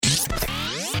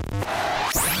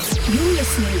You're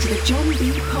listening to the John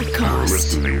B Podcast. You're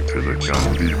listening to the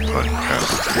John B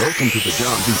Podcast. Welcome to the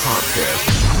John B Podcast.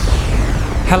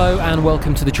 Hello and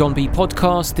welcome to the John B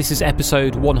Podcast. This is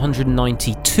episode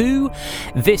 192.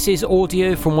 This is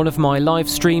audio from one of my live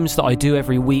streams that I do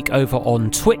every week over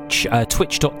on Twitch,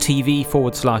 twitch.tv/John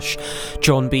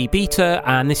B Beta,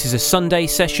 and this is a Sunday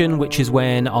session, which is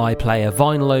when I play a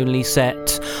vinyl-only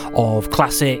set of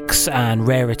classics and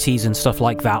rarities and stuff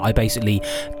like that. I basically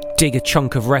dig a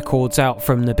chunk of records out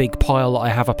from the big pile that I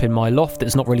have up in my loft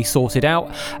that's not really sorted out.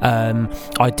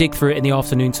 I dig through it in the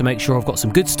afternoon to make sure I've got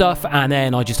some good stuff, and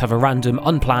then I just have a random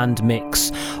unplanned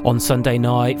mix on Sunday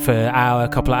night for an hour, a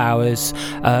couple of hours,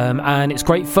 and it's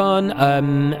great fun.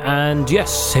 And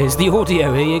yes, here's the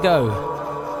audio. Here you go.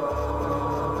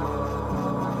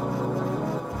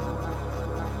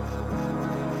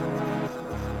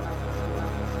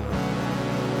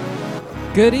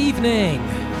 Good evening.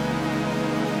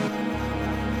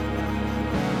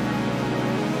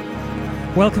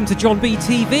 Welcome to John B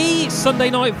TV, Sunday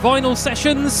night vinyl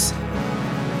sessions.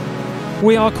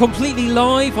 We are completely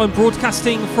live. I'm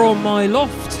broadcasting from my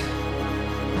loft.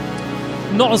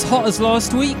 Not as hot as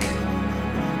last week.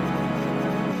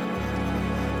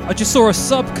 I just saw a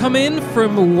sub come in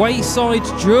from Wayside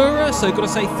Jura, so got to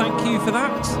say thank you for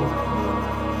that.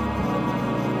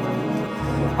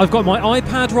 I've got my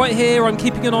iPad right here. I'm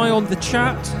keeping an eye on the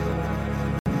chat,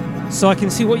 so I can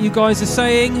see what you guys are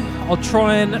saying. I'll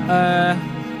try and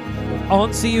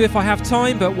answer you if I have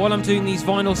time, but while I'm doing these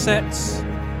vinyl sets,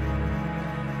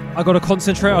 I've got to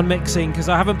concentrate on mixing because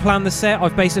I haven't planned the set.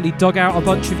 I've basically dug out a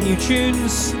bunch of new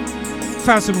tunes,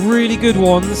 found some really good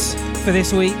ones for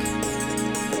this week.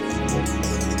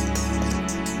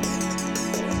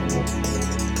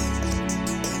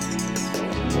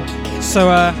 So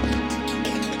I'm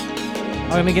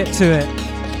going to get to it.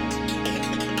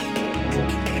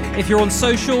 If you're on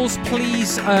socials,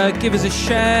 please give us a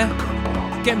share.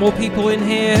 Get more people in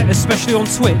here, especially on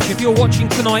Twitch. If you're watching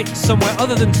tonight somewhere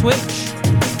other than Twitch,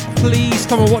 please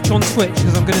come and watch on Twitch,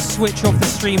 because I'm going to switch off the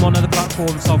stream on other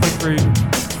platforms halfway through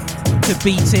to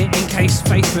beat it in case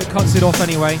Facebook cuts it off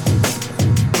anyway.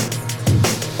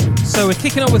 So we're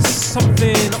kicking up with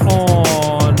something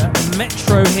on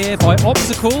Metro here by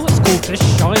Obstacle. It's called The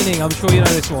Shining. I'm sure you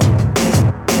know this one.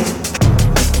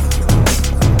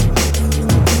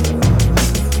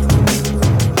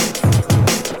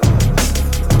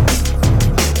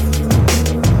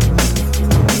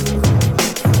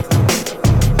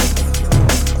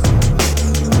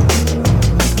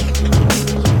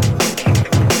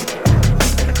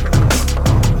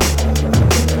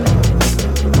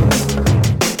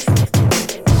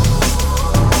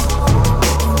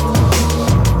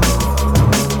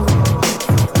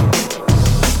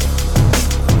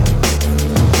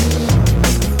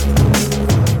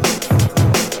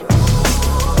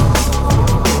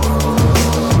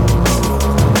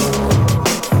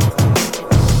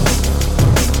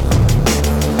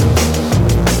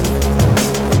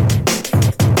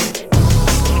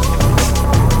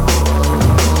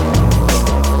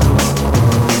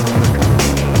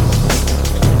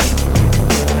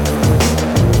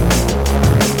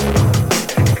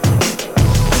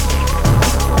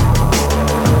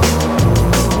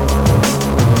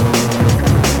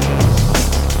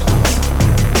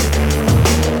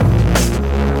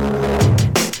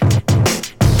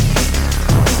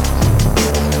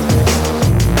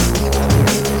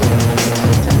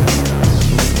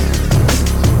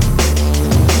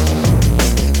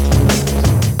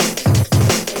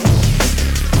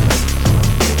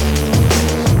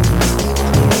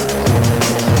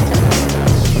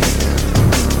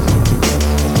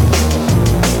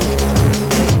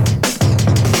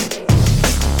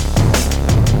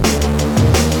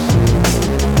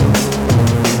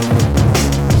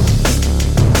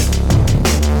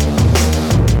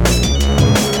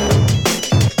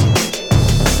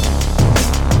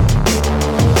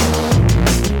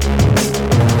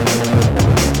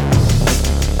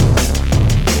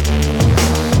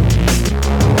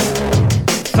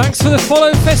 For the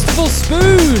follow festival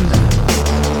spoon.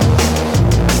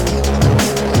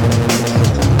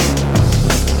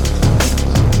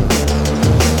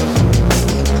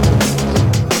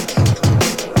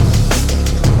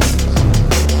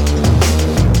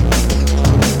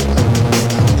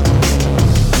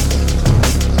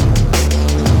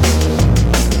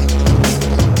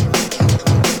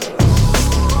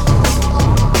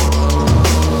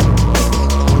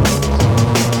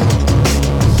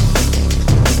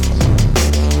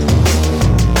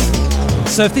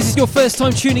 So if this is your first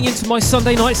time tuning into my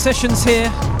Sunday night sessions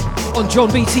here on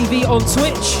John B TV on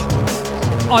Twitch,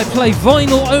 I play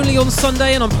vinyl only on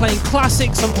Sunday, and I'm playing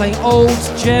classics, I'm playing old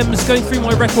gems, going through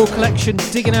my record collection,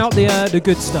 digging out the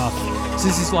good stuff. So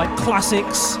this is like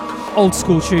classics, old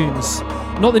school tunes,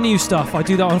 not the new stuff. I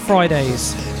do that on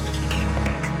Fridays.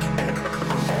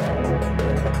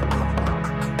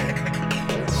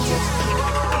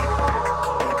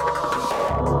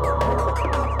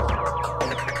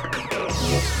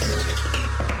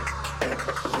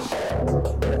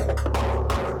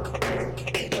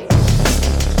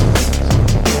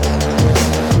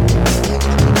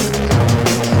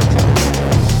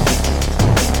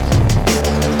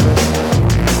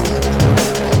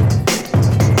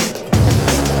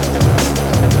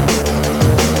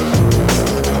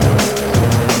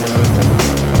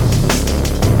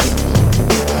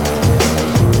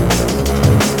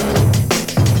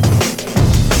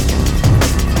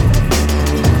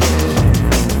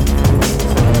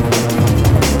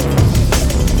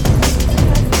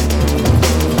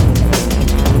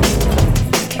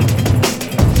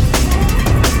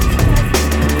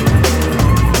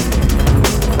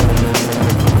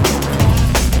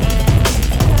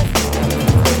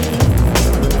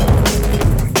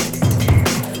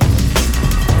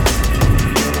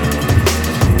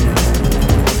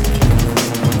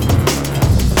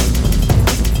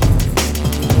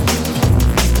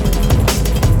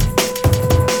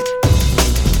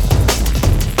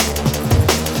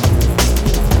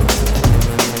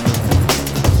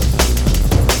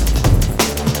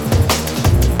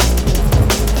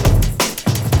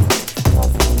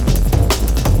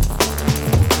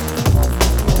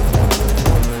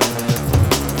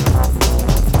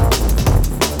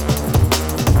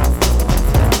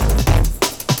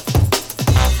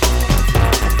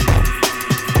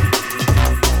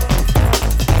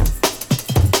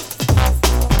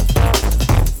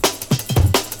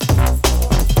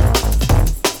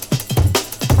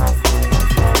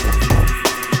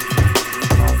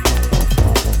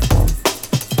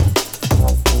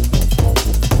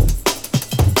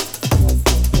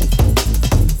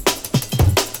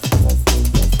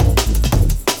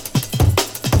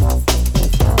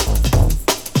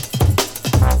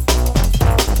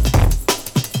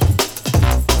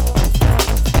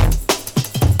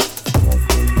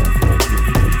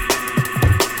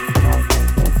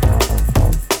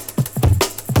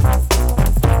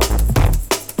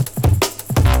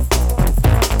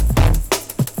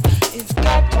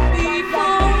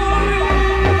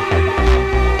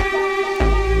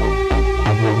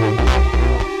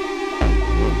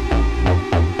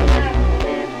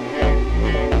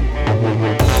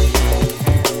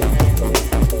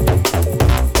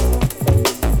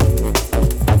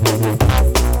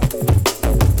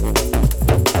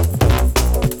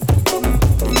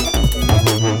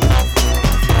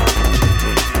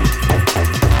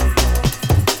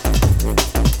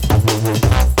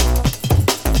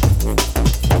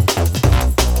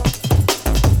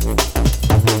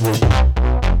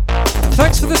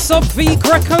 Sub V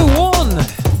Greco 1.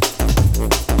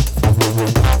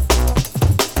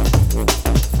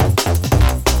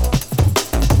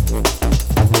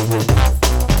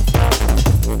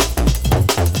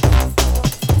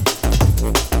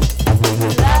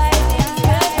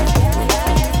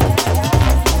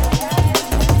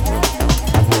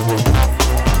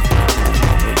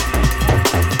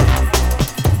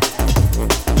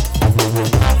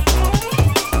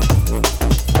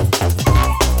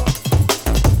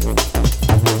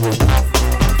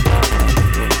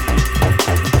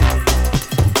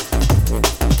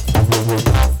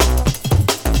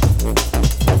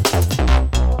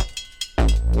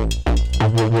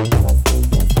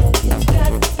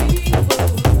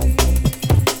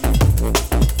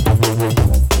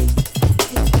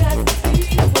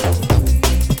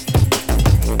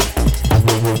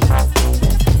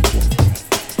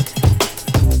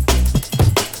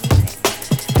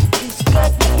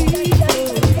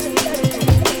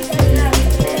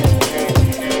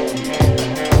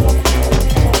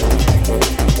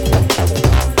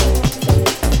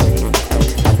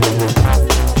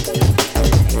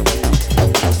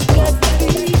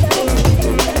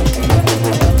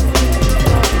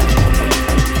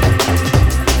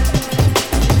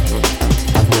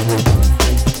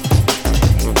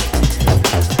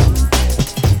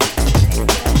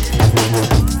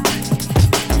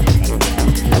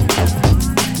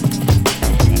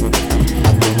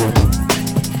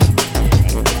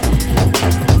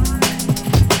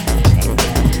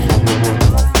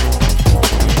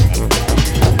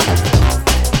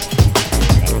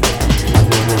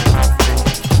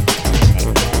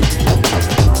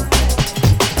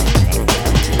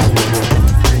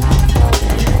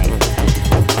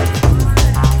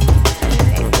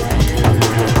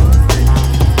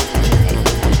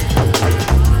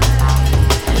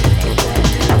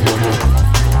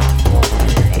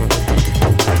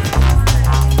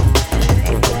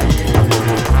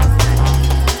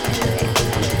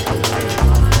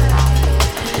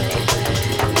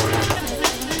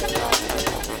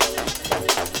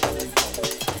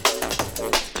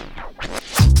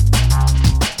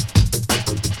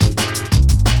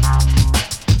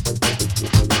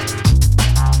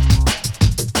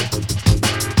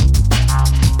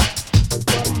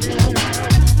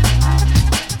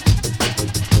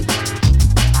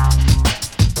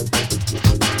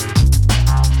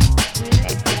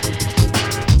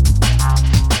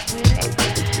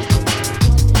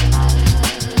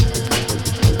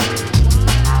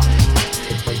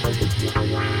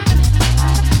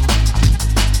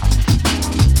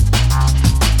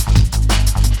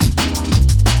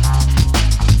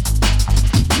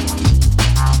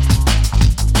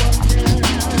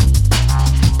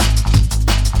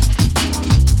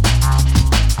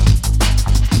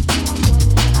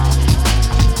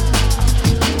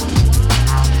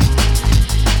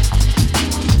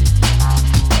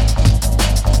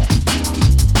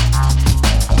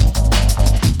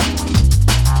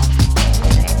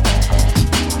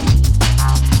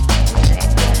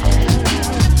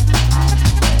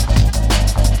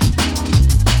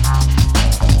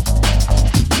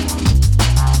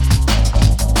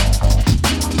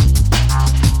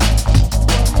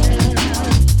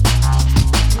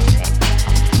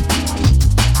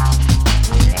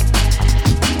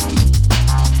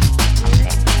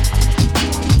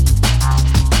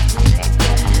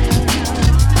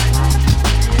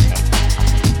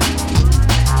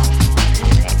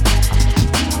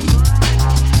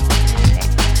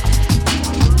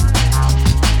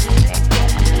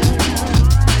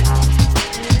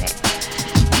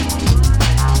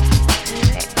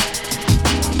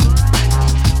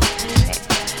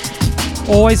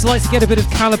 Always like to get a bit of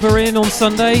caliber in on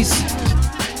Sundays.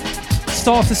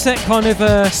 Start off the set kind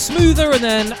of smoother, and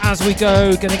then as we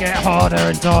go, gonna get harder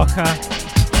and darker.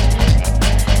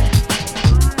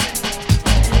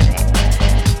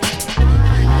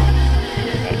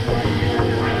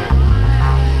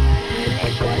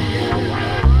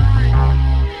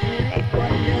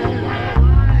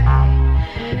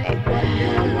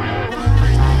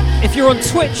 If you're on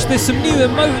Twitch, there's some new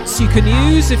emotes you can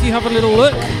use if you have a little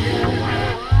look.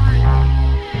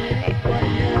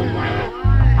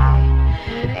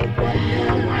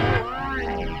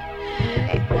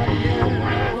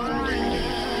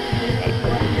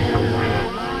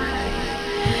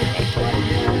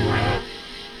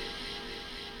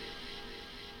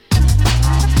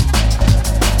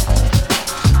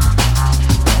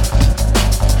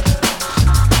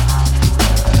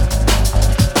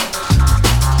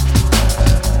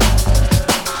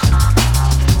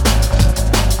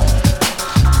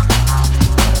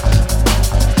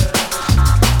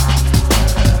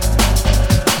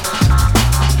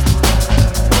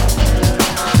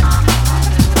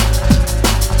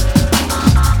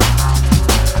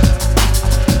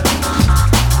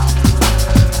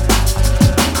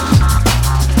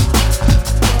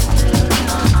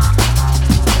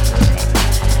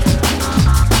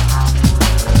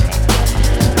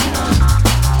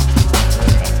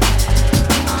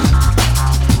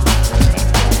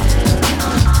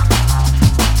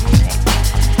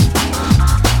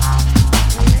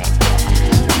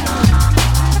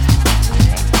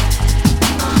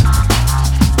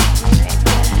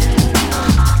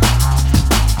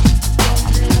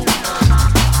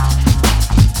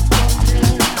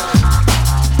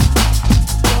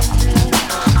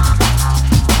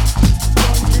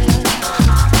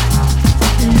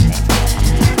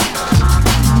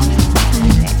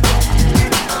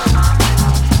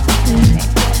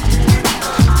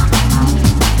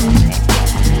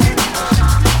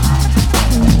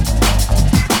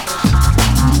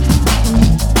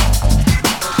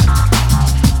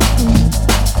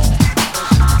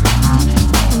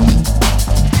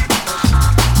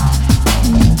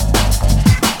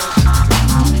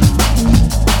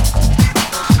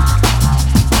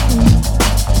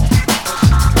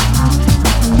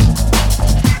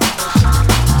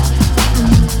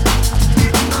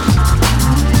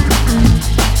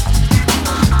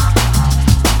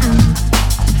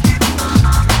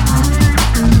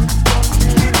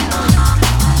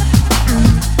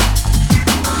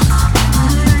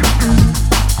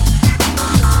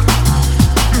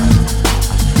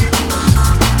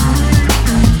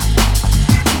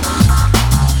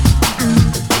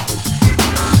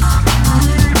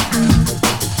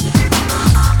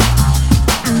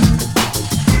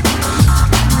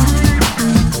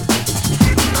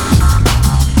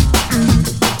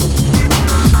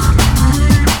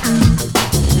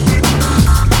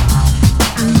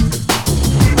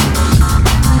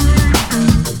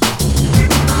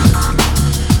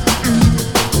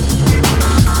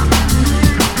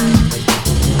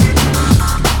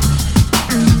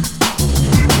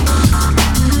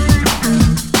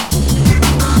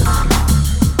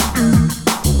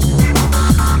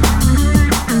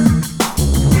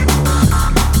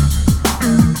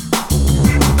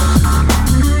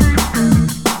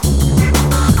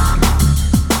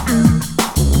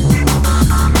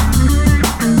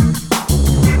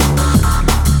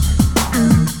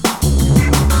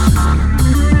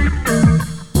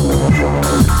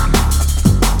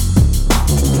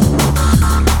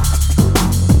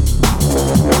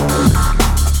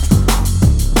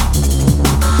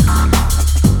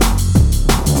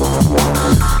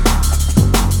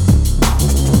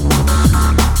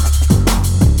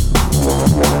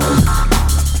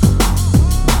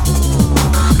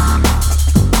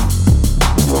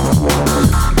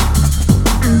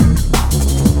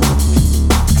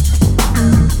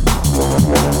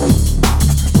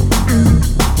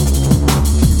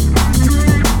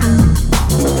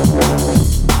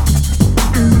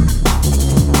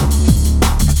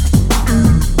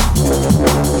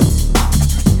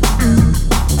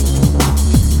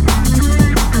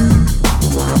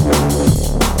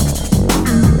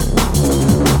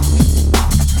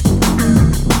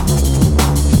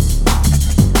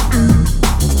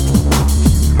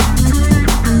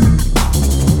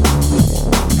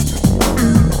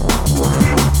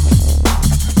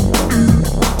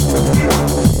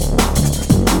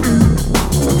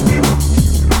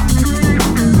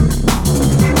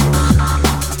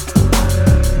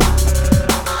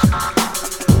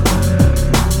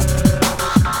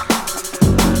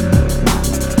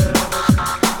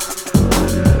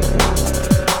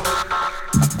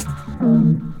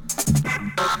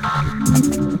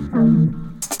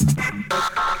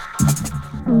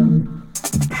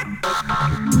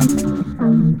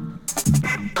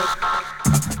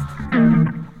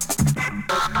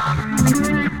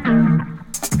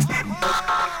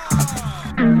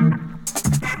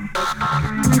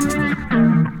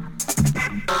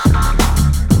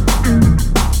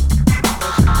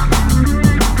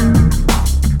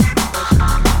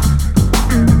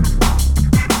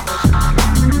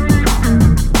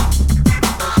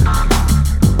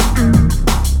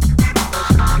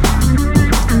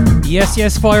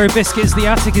 Yes, Fiery Biscuits. The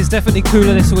attic is definitely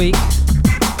cooler this week.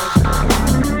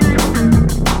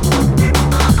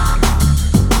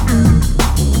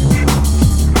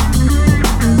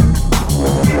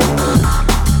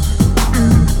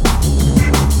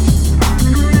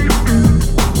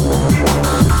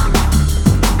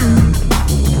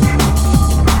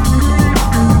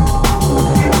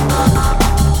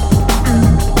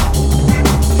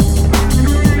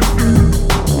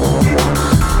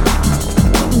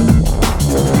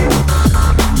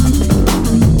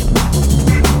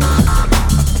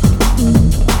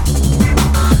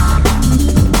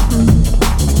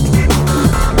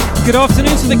 Good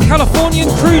afternoon to the Californian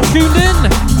crew tuned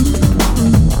in.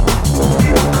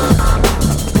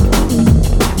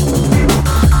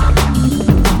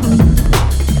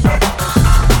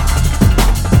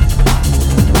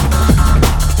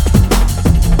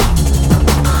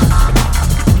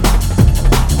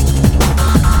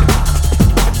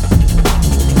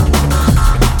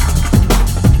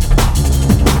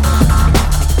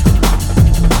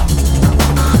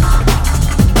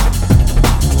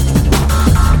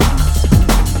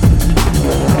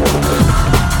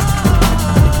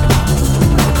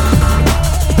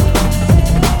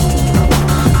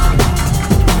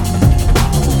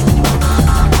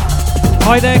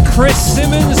 Hi there, Chris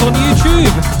Simmons on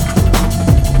YouTube.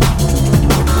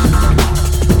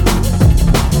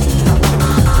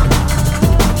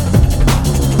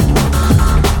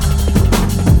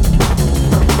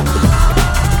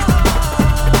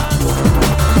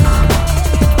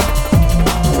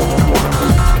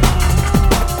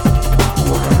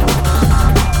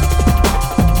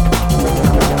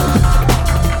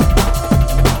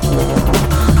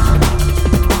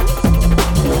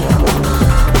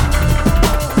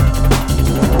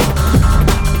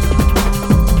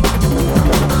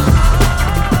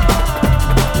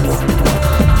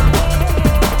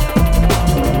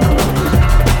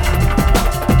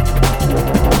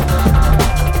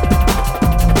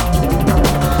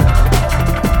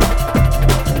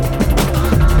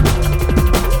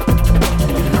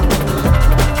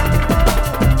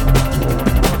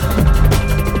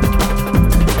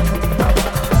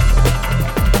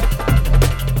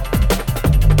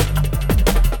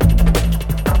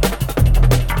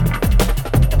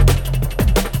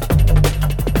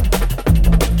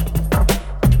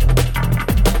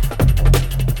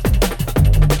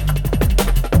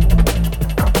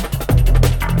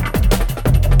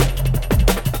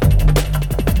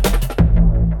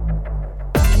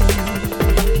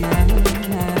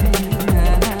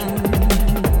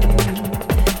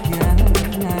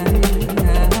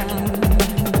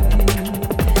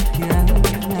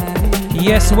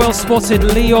 Yes, well spotted,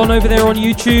 Leon over there on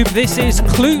YouTube. This is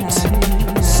Clute,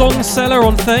 Song Seller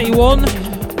on 31.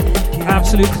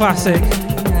 Absolute classic.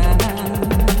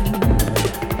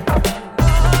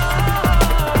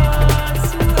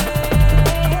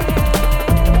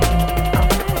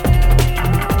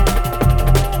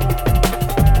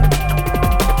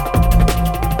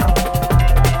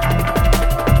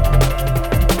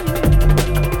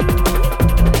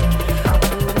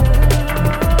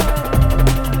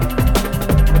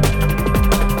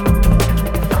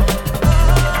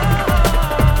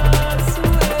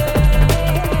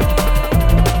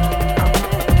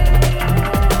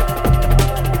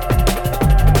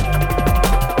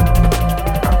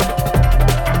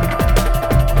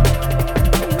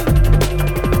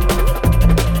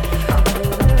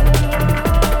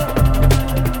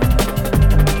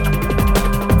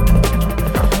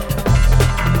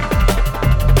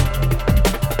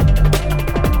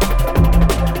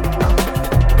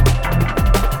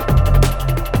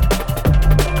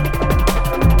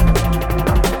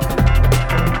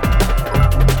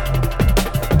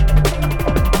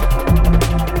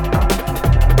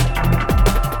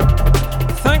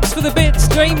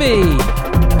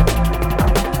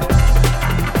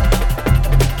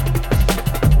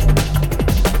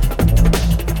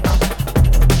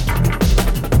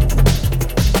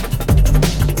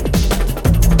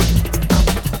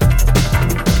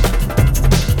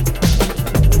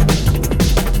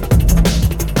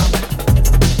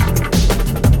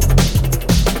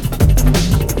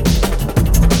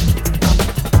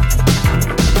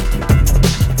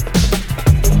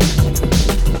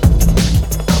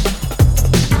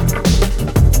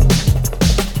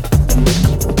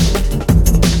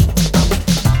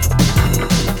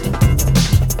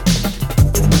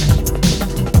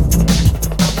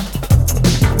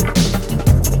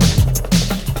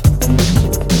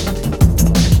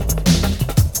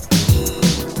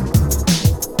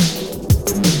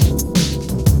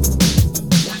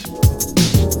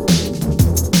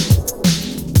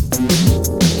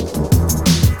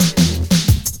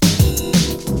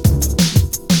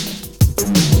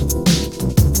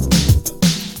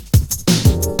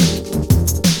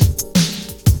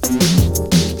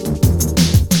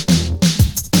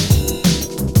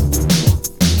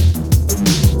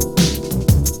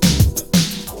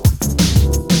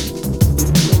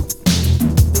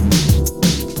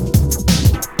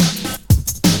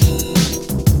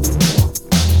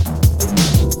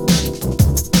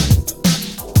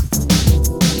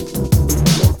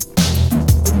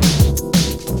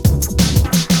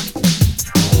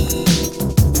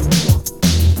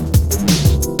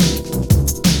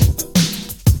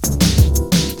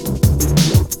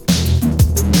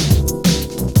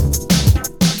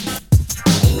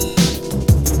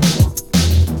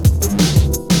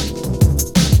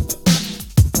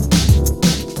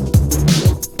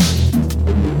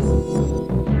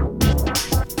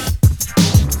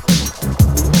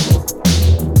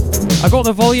 got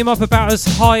the volume up about as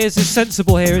high as is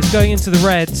sensible here. It's going into the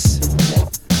reds.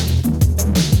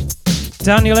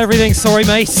 Daniel, everything. Sorry,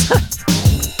 mate.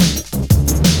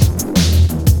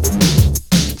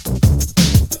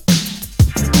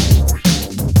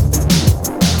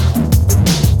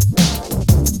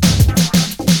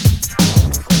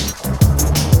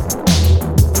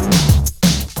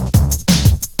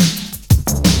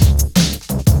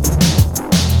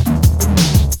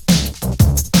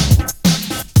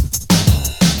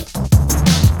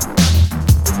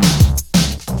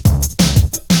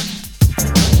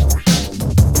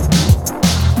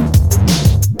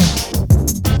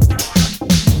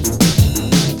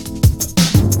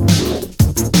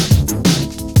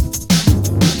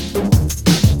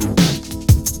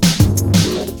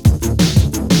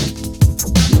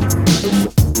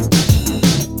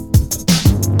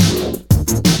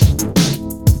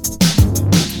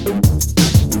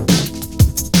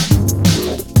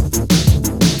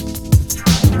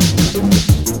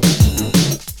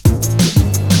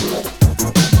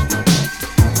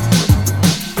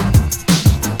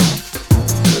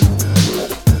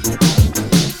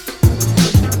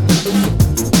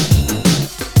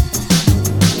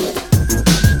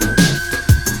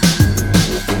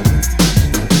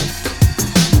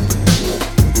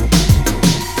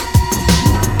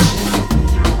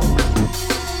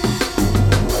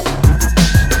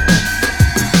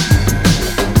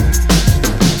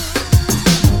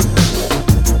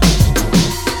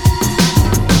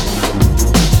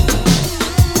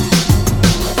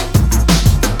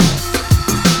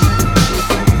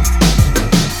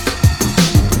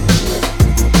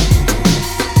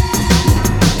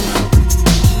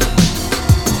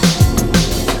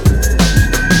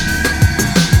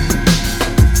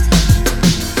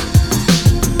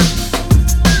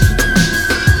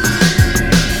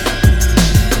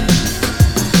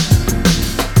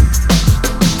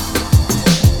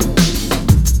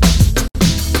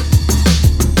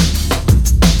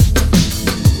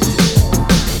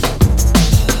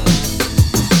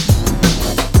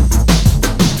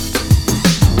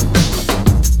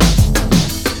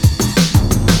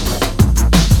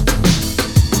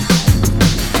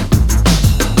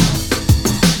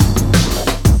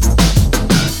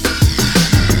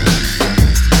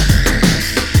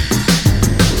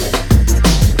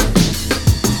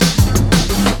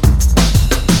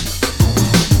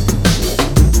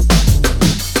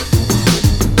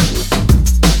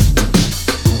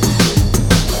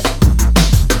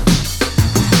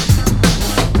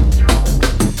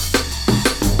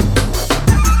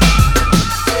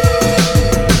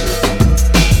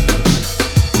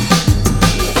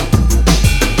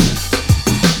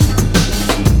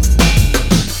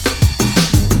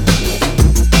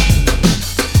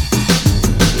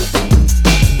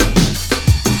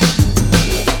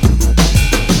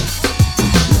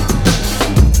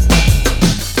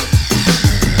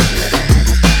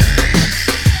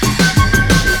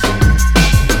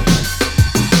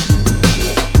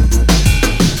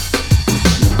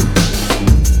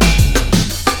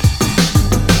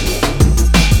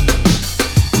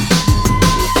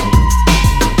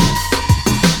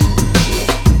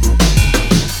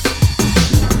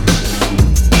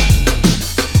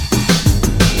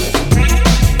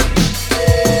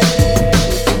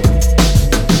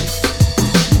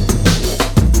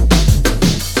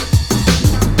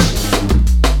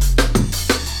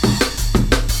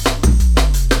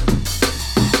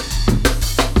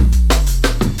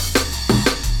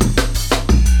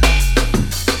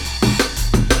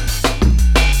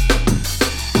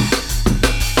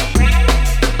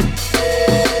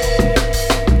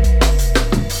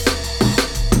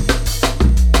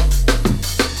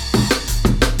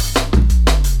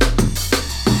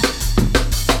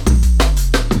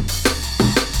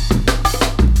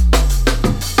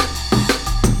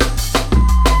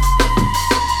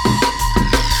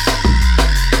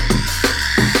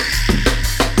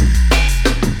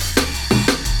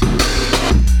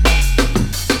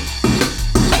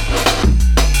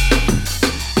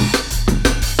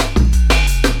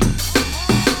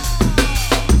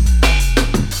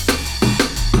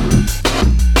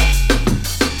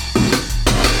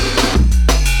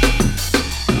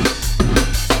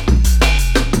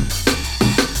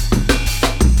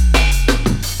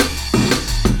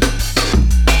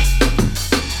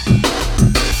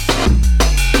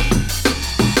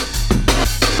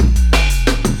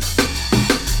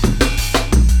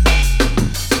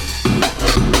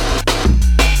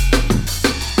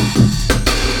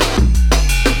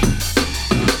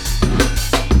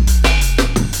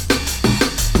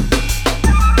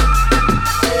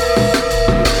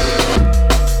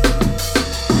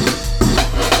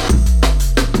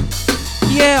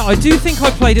 Yeah, I do think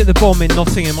I played at the Bomb in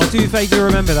Nottingham. I do vaguely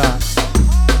remember that.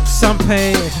 Sam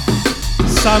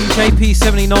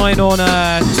JP79 on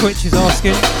Twitch is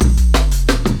asking.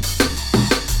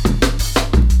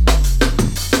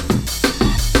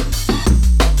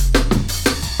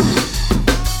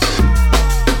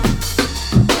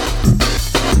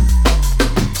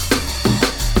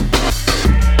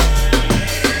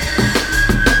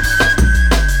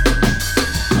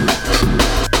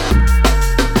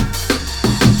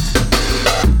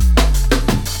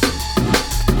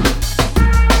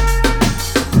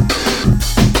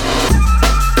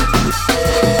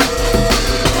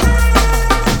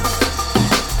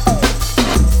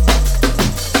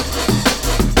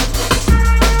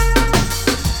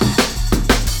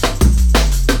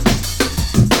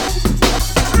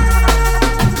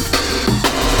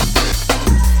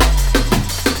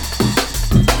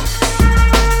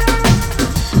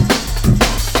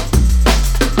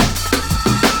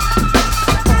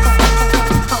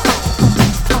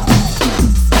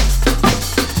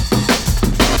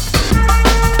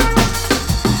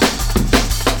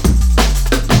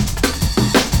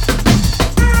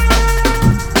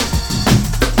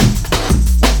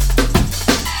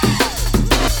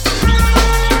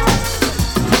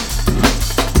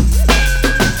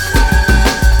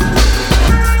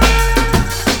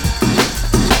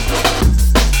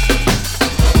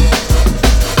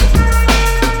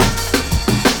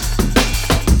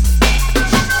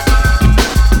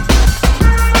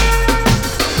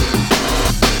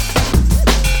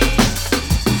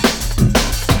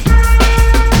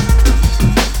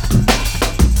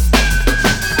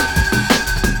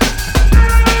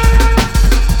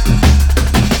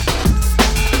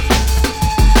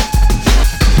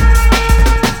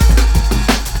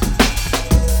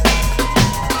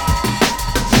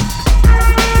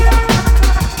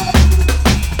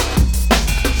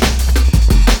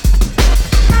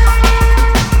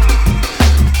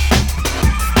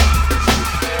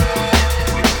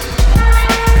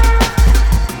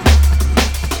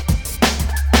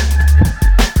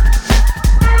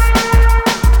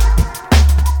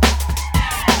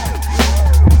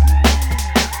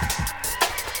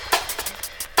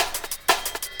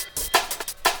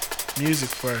 Music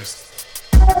first.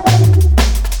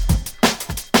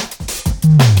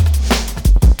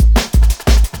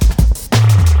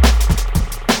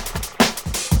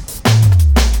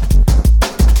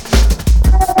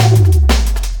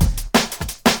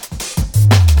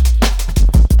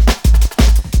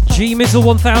 G Mizzle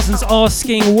 1000's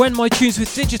asking when my tunes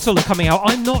with digital are coming out.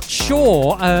 I'm not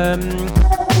sure.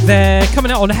 They're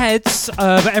coming out on Heads,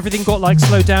 but everything got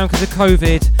slowed down because of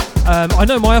COVID. I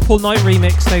know my Up All Night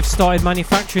remix, they've started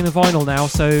manufacturing the vinyl now,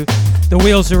 so the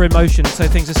wheels are in motion, so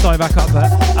things are starting back up,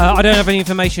 but I don't have any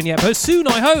information yet, but soon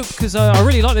I hope, because I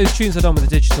really like those tunes I've done with the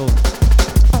digital.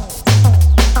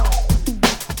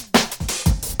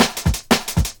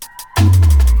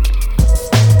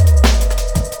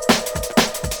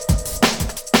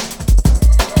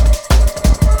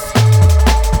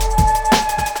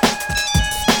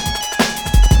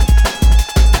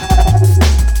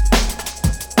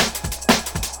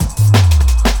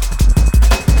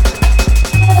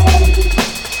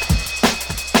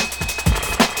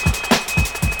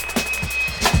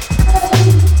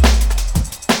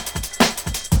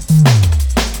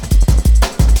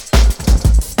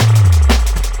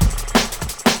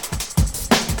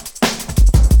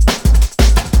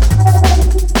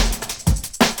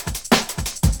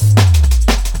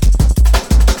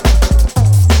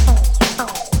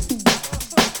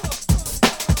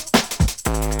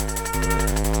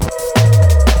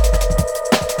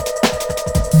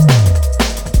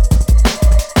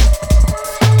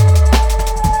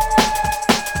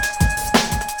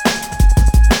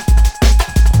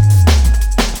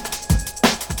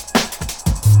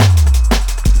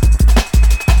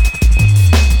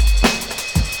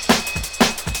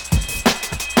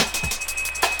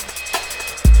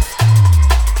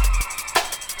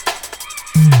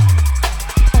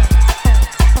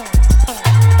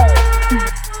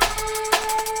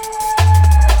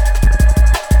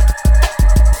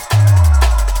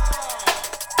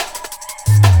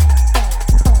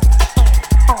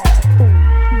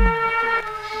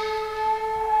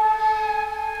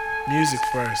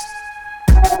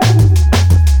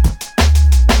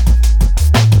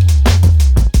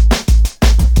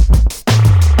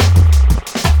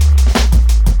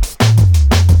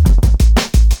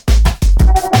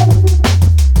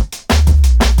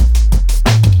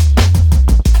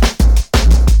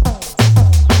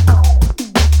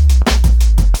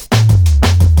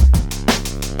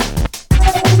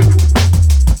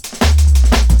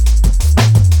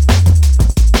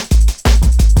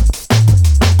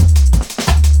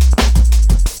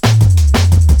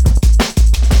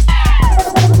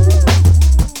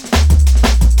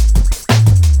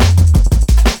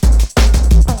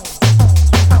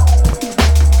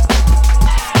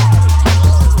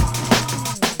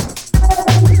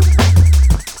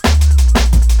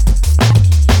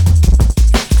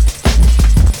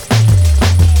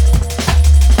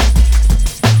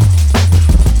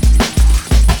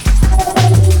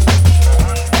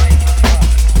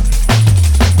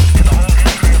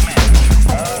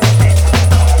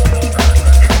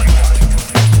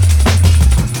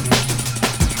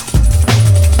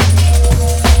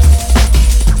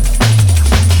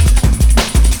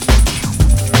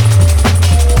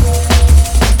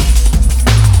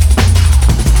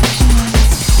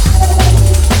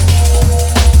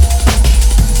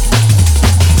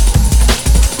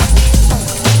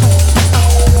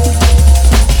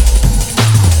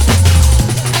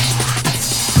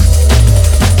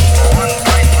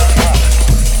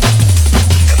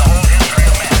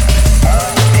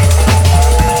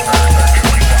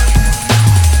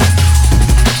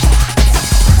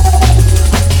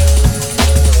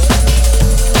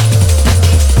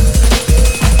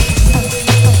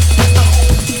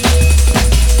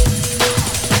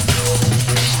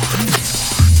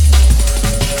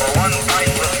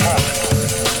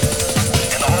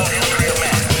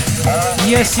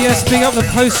 Yes, big up the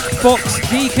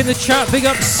Postbox Geek in the chat. Big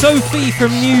up Sophie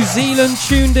from New Zealand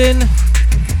tuned in.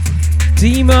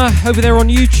 Dima over there on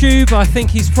YouTube. I think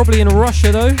he's probably in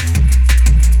Russia though.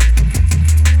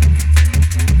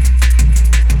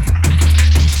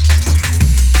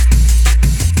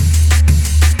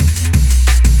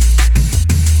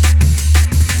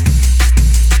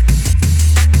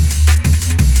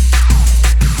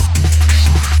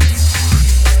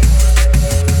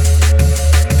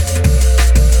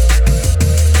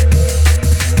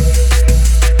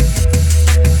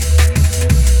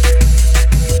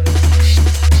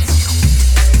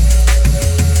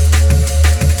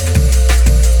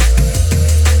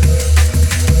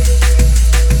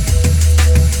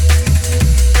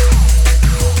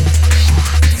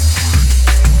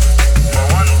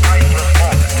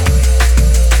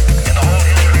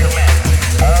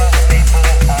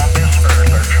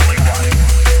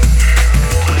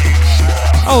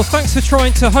 Thanks for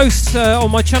trying to host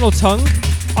on my channel Tongue.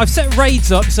 I've set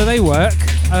raids up so they work,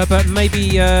 but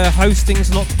maybe hosting's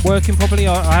not working properly.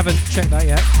 I haven't checked that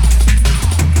yet.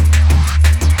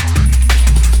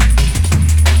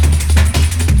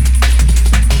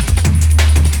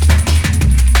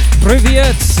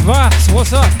 Привет, Svat,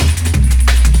 what's up?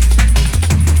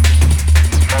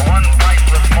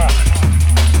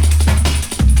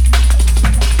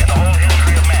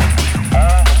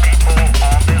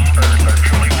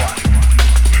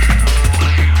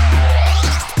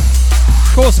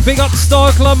 Of course, big up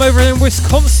Star Club over in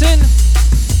Wisconsin.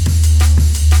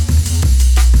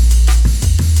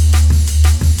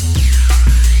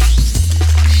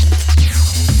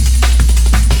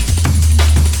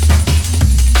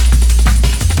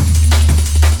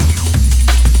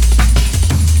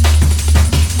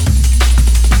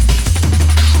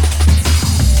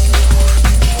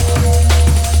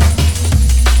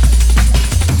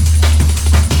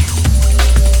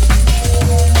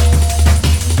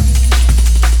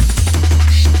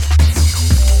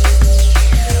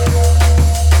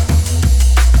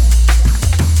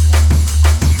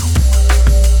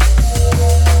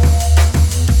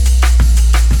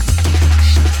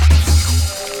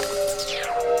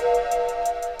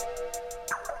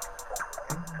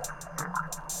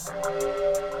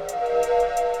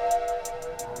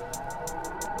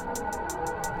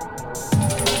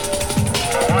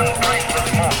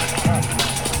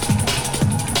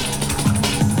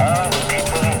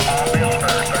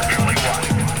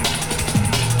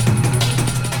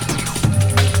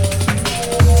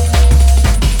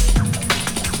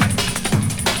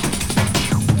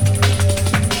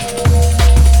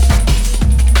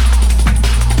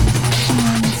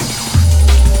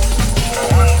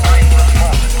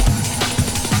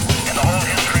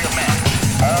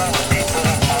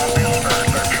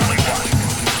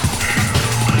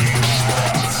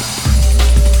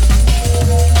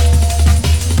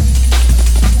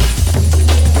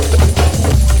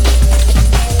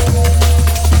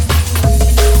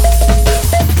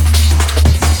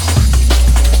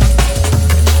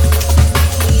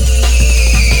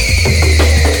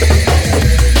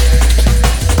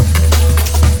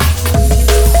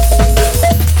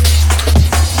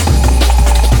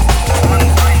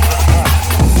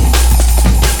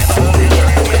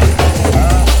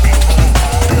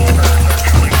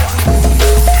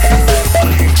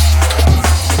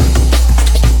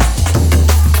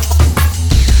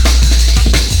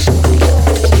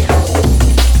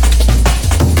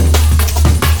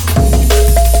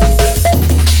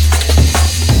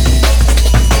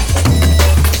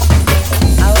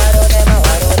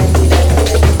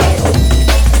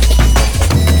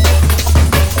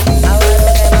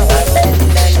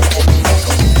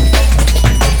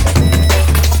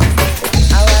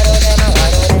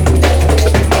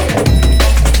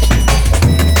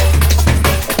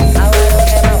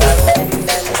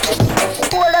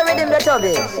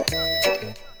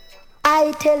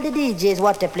 DJs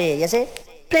what to play, you see?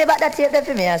 Play back that tape there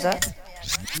for me, sir.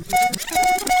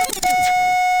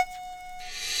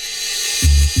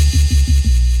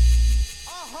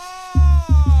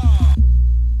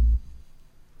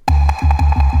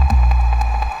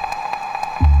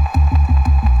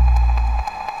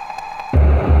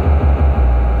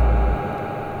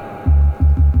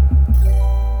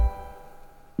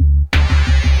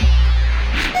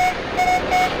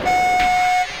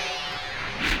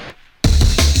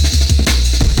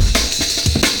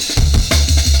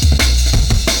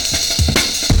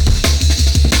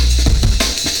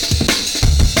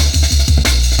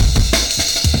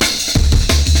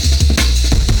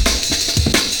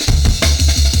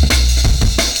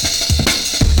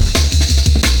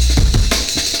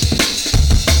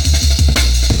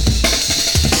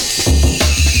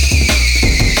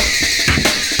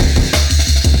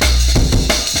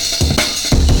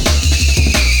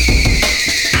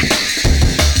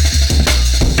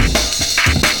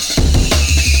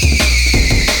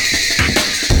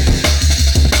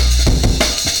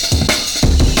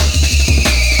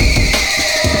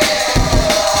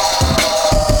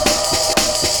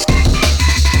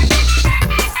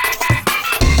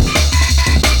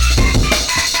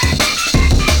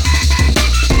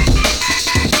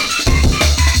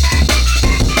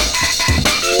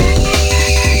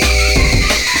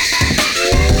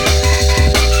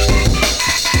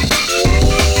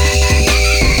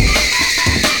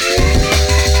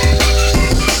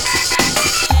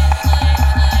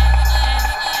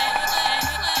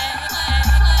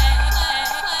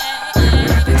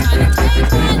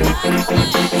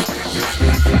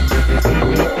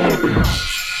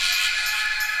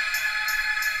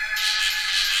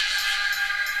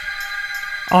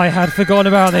 I had forgotten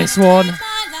about this one.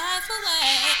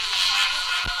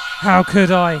 How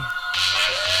could I?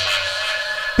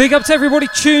 Big up to everybody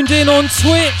tuned in on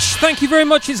Twitch. Thank you very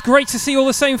much. It's great to see all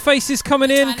the same faces coming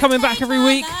in, coming back every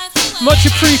week. Much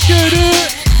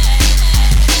appreciated.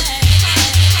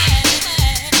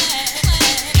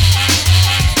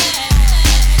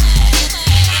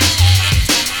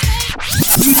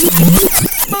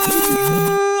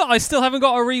 I still haven't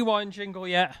got a rewind jingle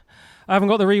yet. I haven't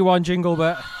got the rewind jingle,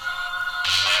 but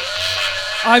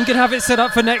I'm going to have it set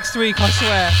up for next week, I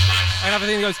swear. And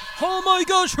everything goes, oh my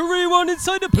gosh, a rewind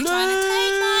inside the place!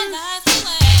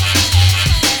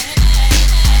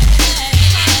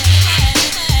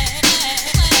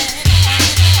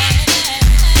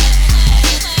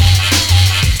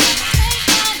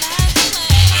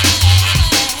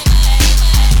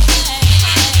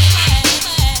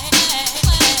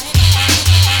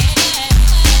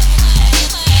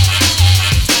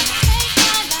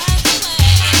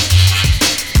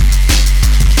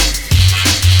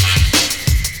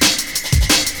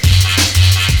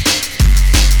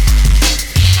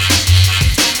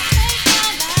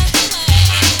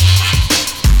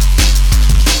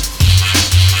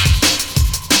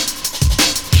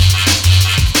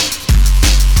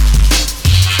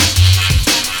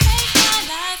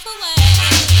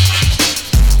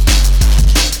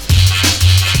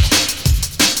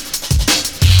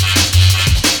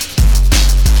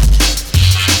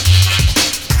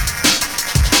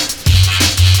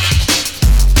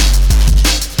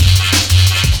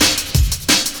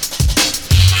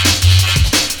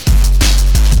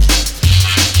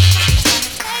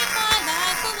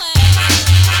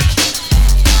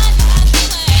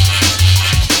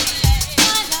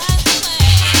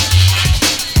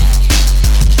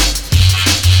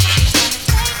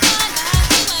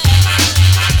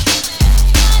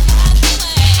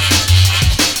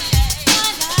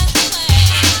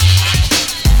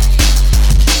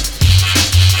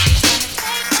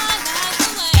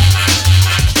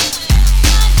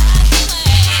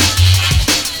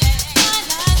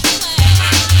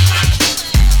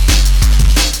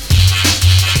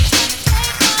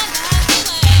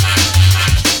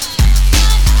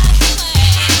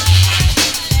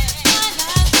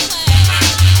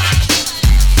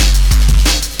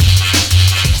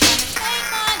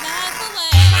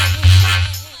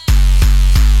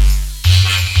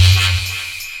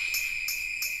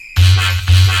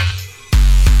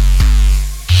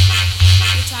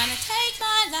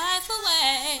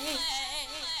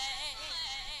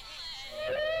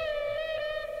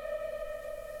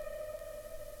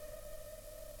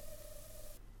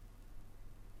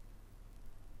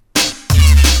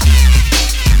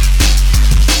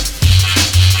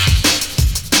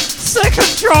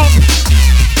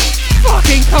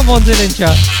 Come on,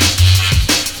 Dillinger.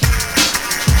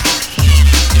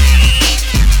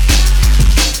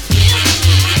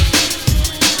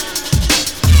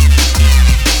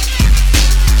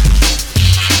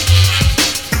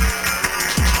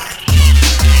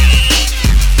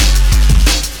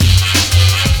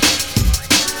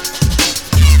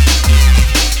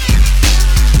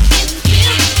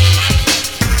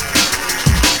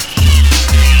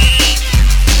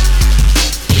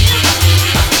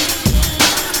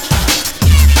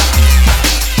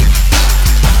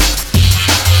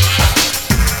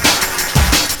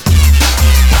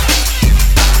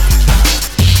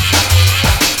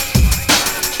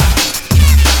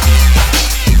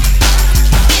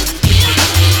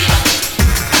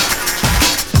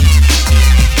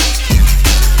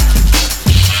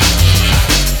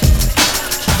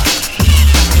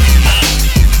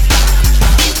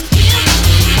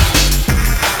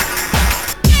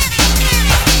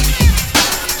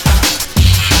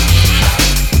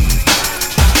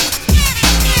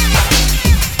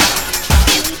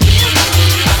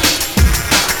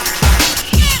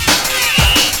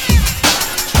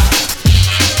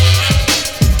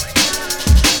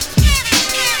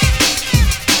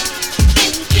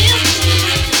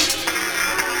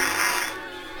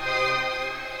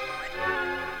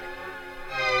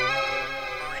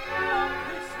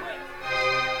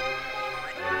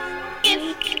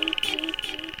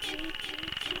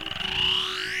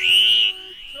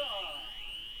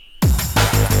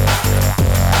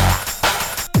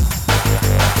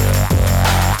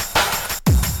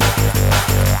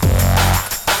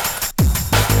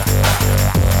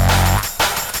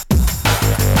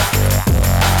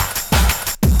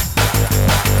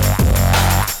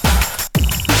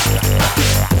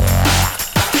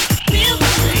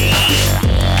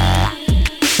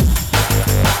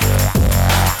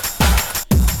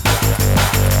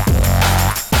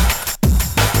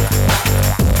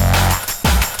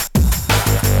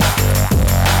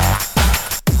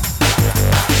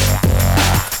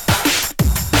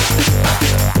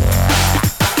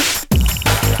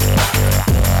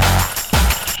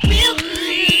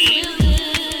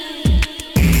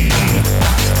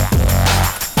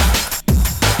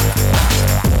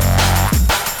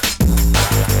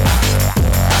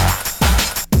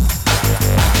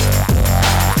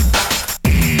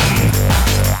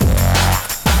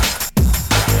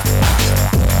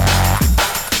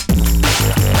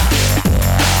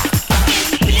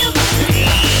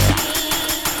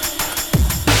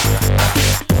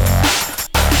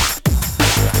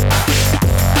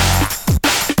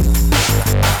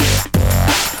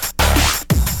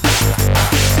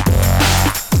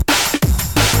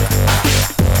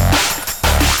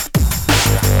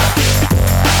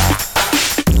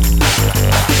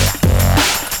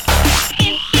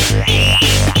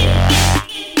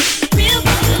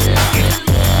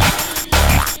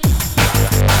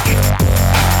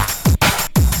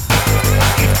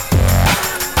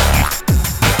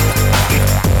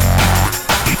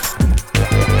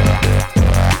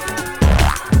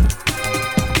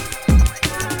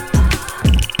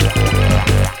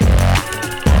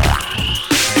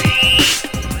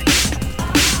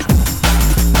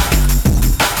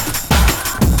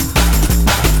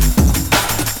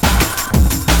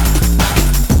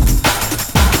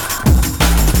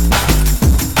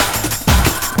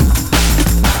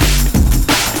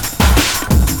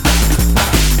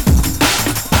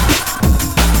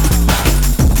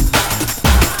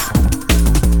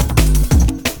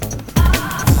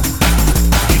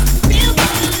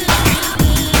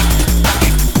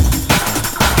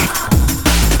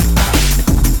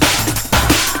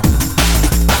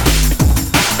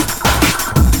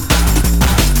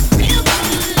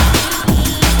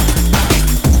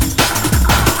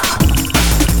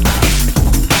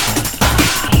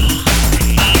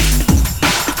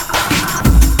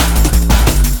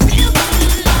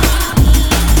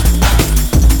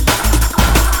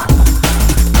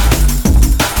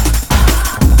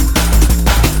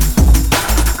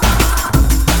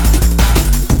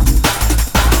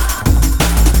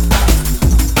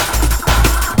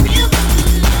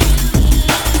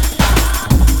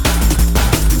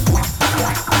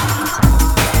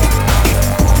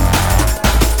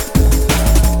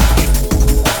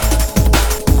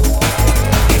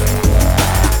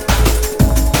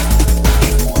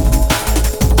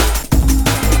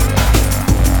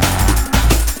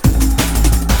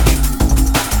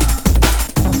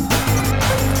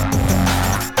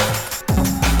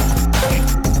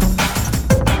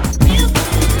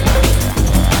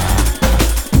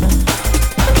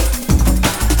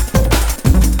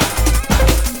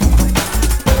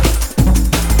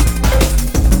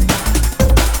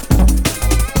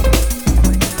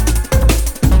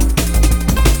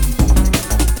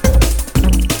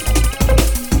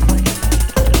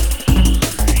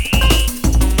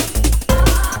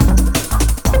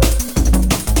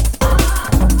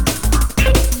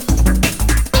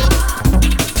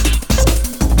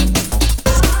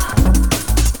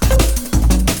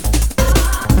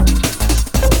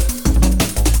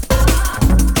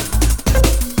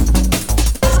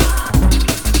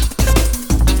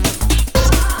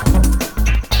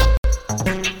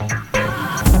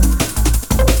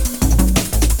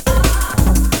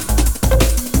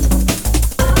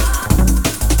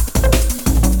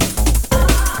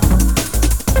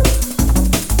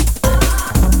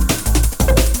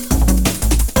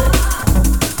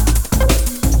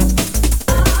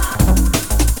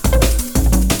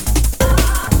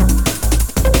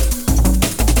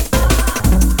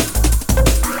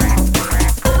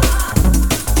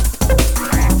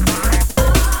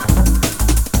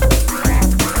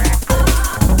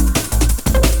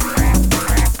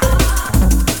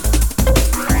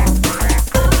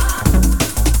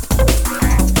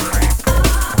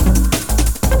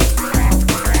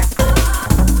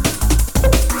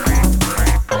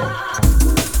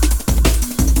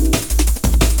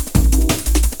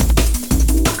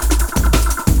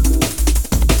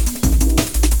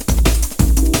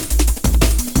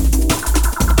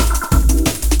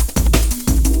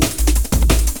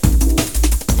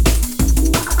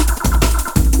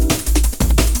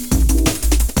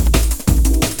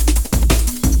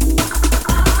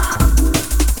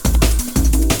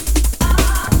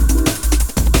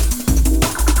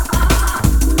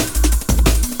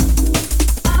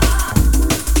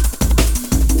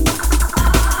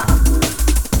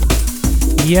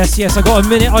 Yes, I got a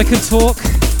minute I can talk.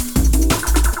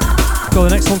 Got the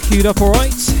next one queued up,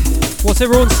 alright. What's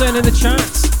everyone saying in the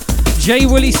chat? Jay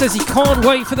Willie says he can't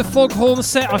wait for the Foghorn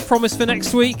set I've promised for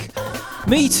next week.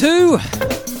 Me too!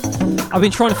 I've been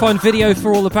trying to find video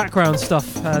for all the background stuff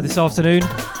this afternoon.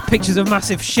 Pictures of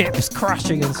massive ships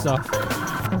crashing and stuff.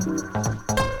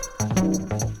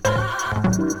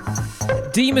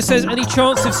 Dima says, any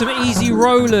chance of some easy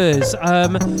rollers?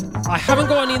 I haven't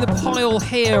got any in the pile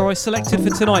here I selected for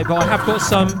tonight, but I have got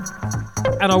some,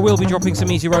 and I will be dropping some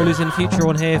easy rollers in the future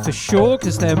on here for sure,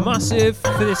 because they're massive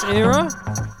for this era.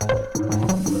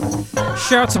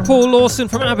 Shout out to Paul Lawson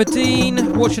from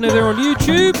Aberdeen, watching over there on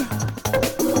YouTube.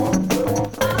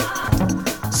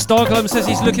 Starglum says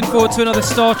he's looking forward to another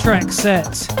Star Trek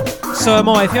set. So am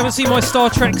I. If you haven't seen my Star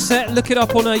Trek set, look it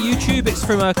up on YouTube. It's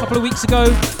from a couple of weeks ago.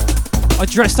 I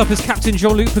dressed up as Captain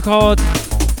Jean-Luc Picard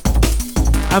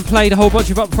and played a whole bunch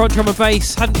of up-front drum and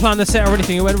bass. Hadn't planned the set or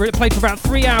anything. It played for about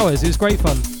 3 hours. It was great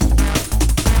fun.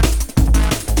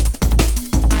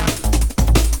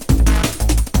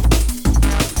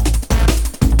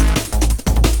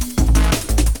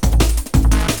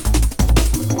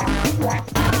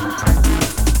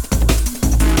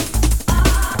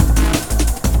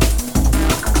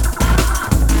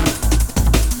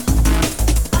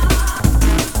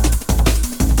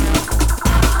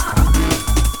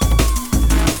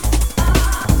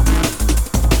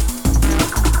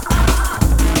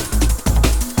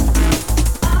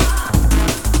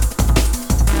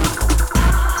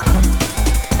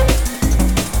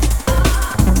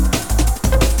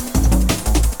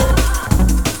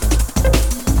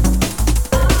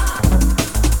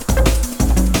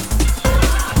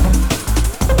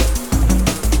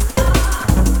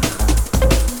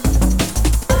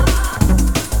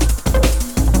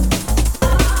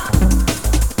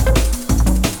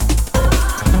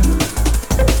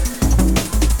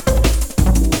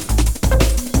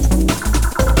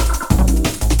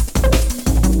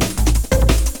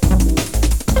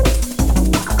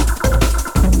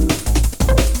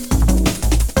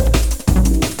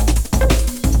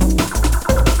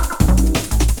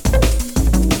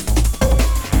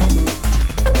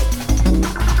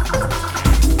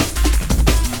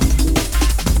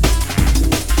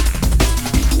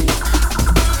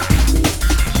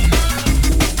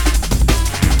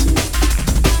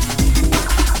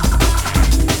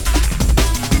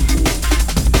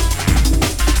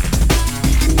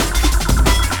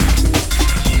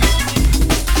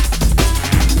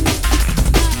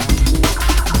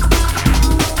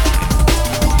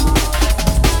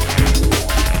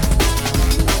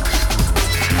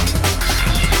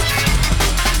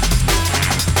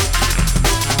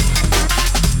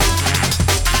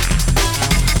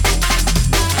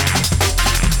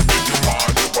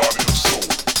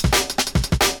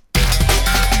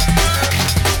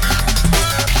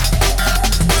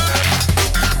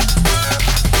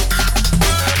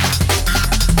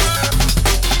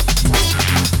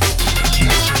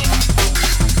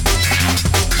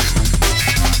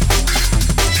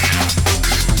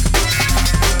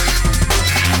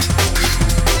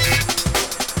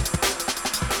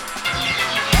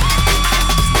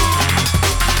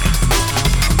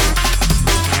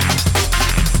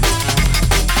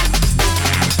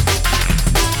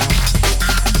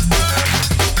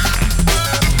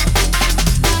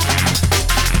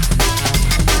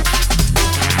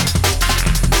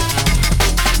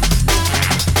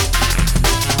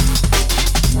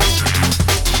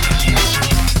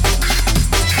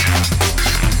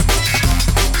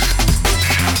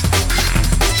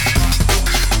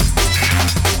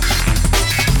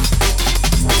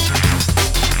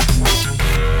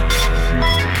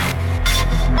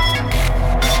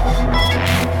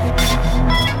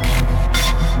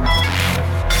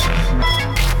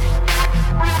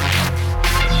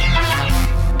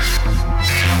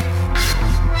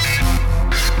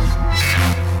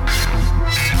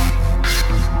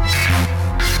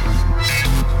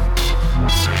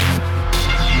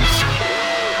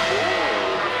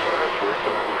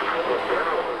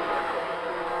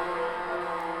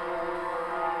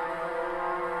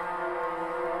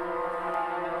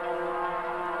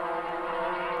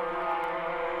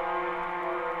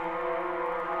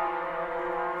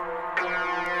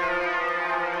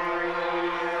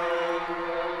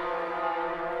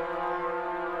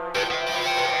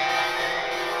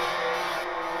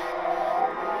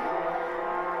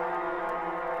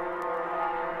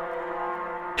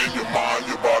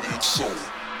 soul.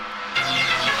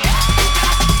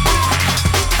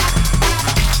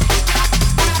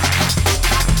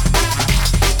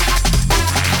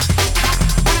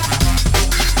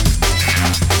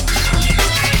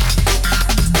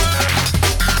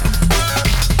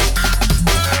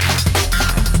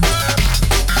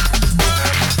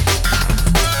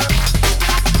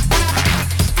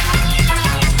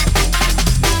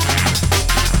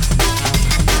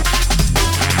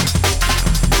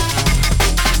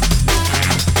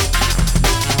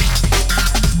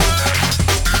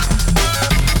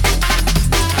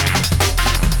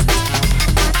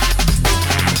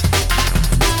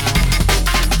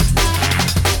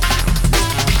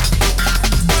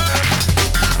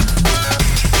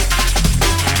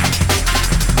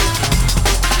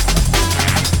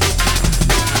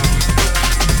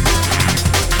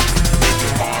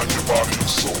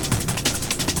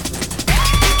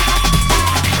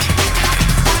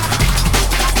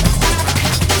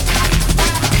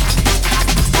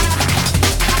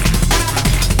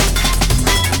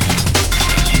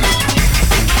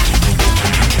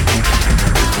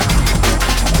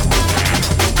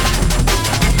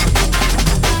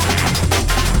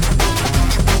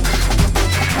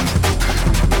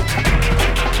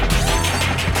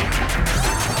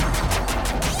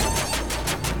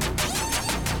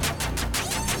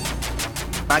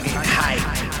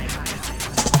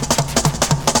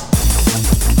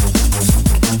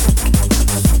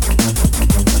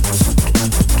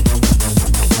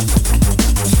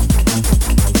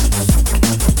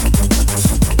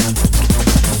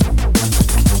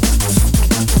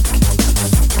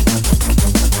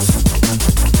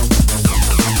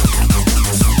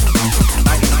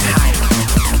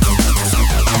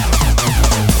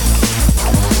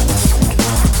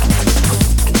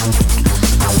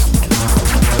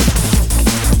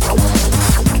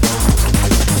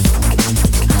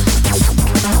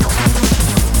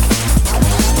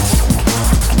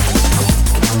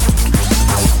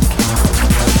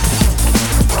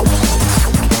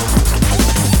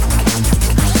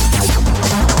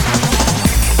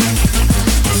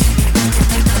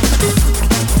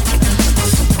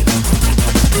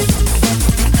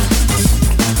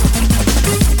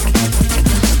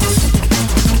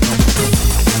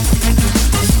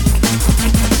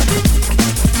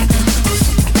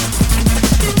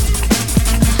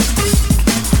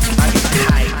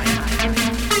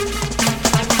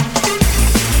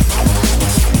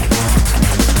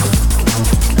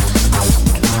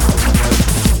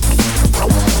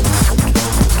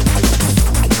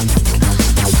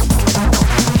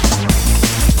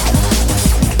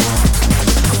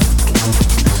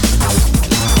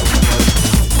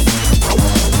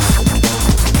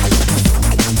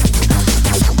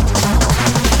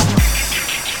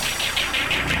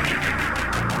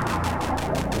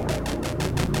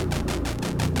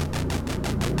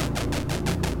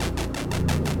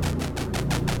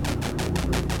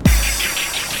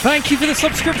 Thank you for the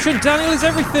subscription. Daniel is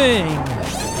everything.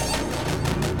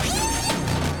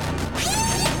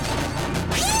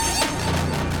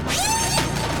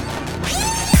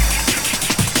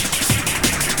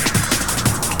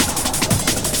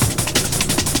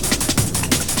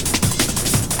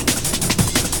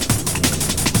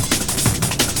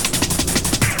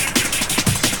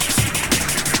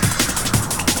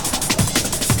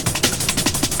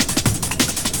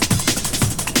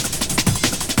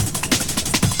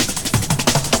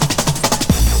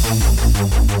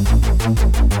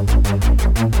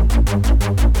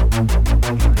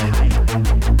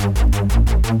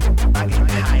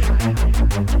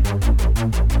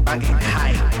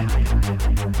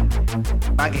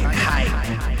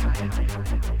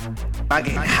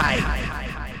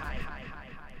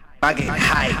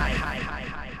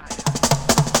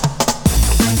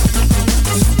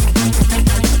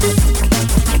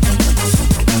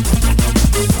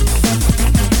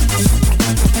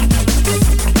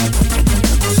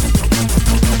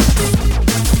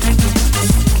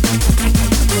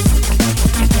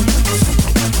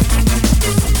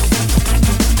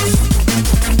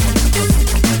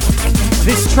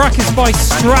 This track is by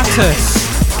Stratus.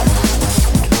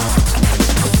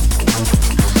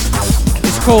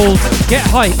 It's called Get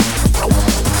Hype.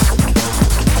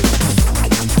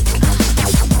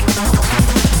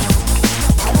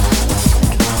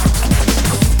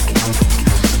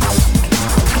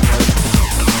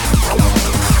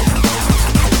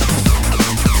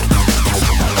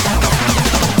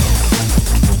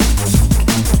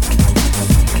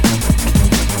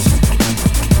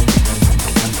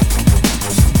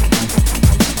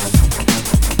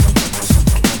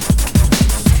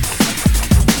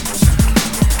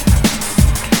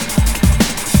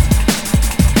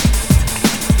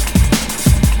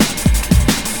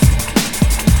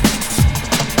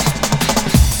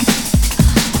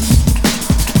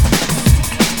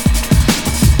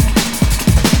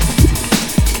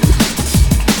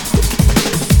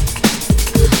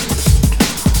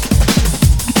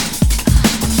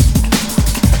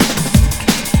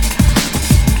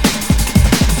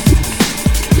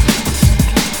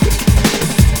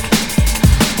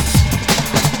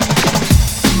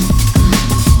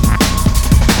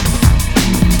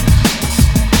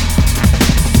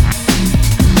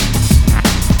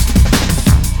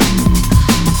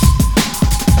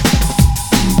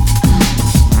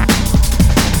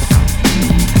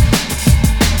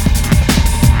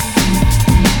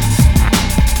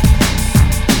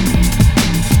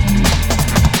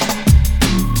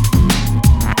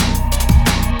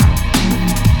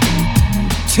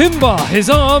 Timber his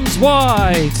arms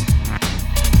wide.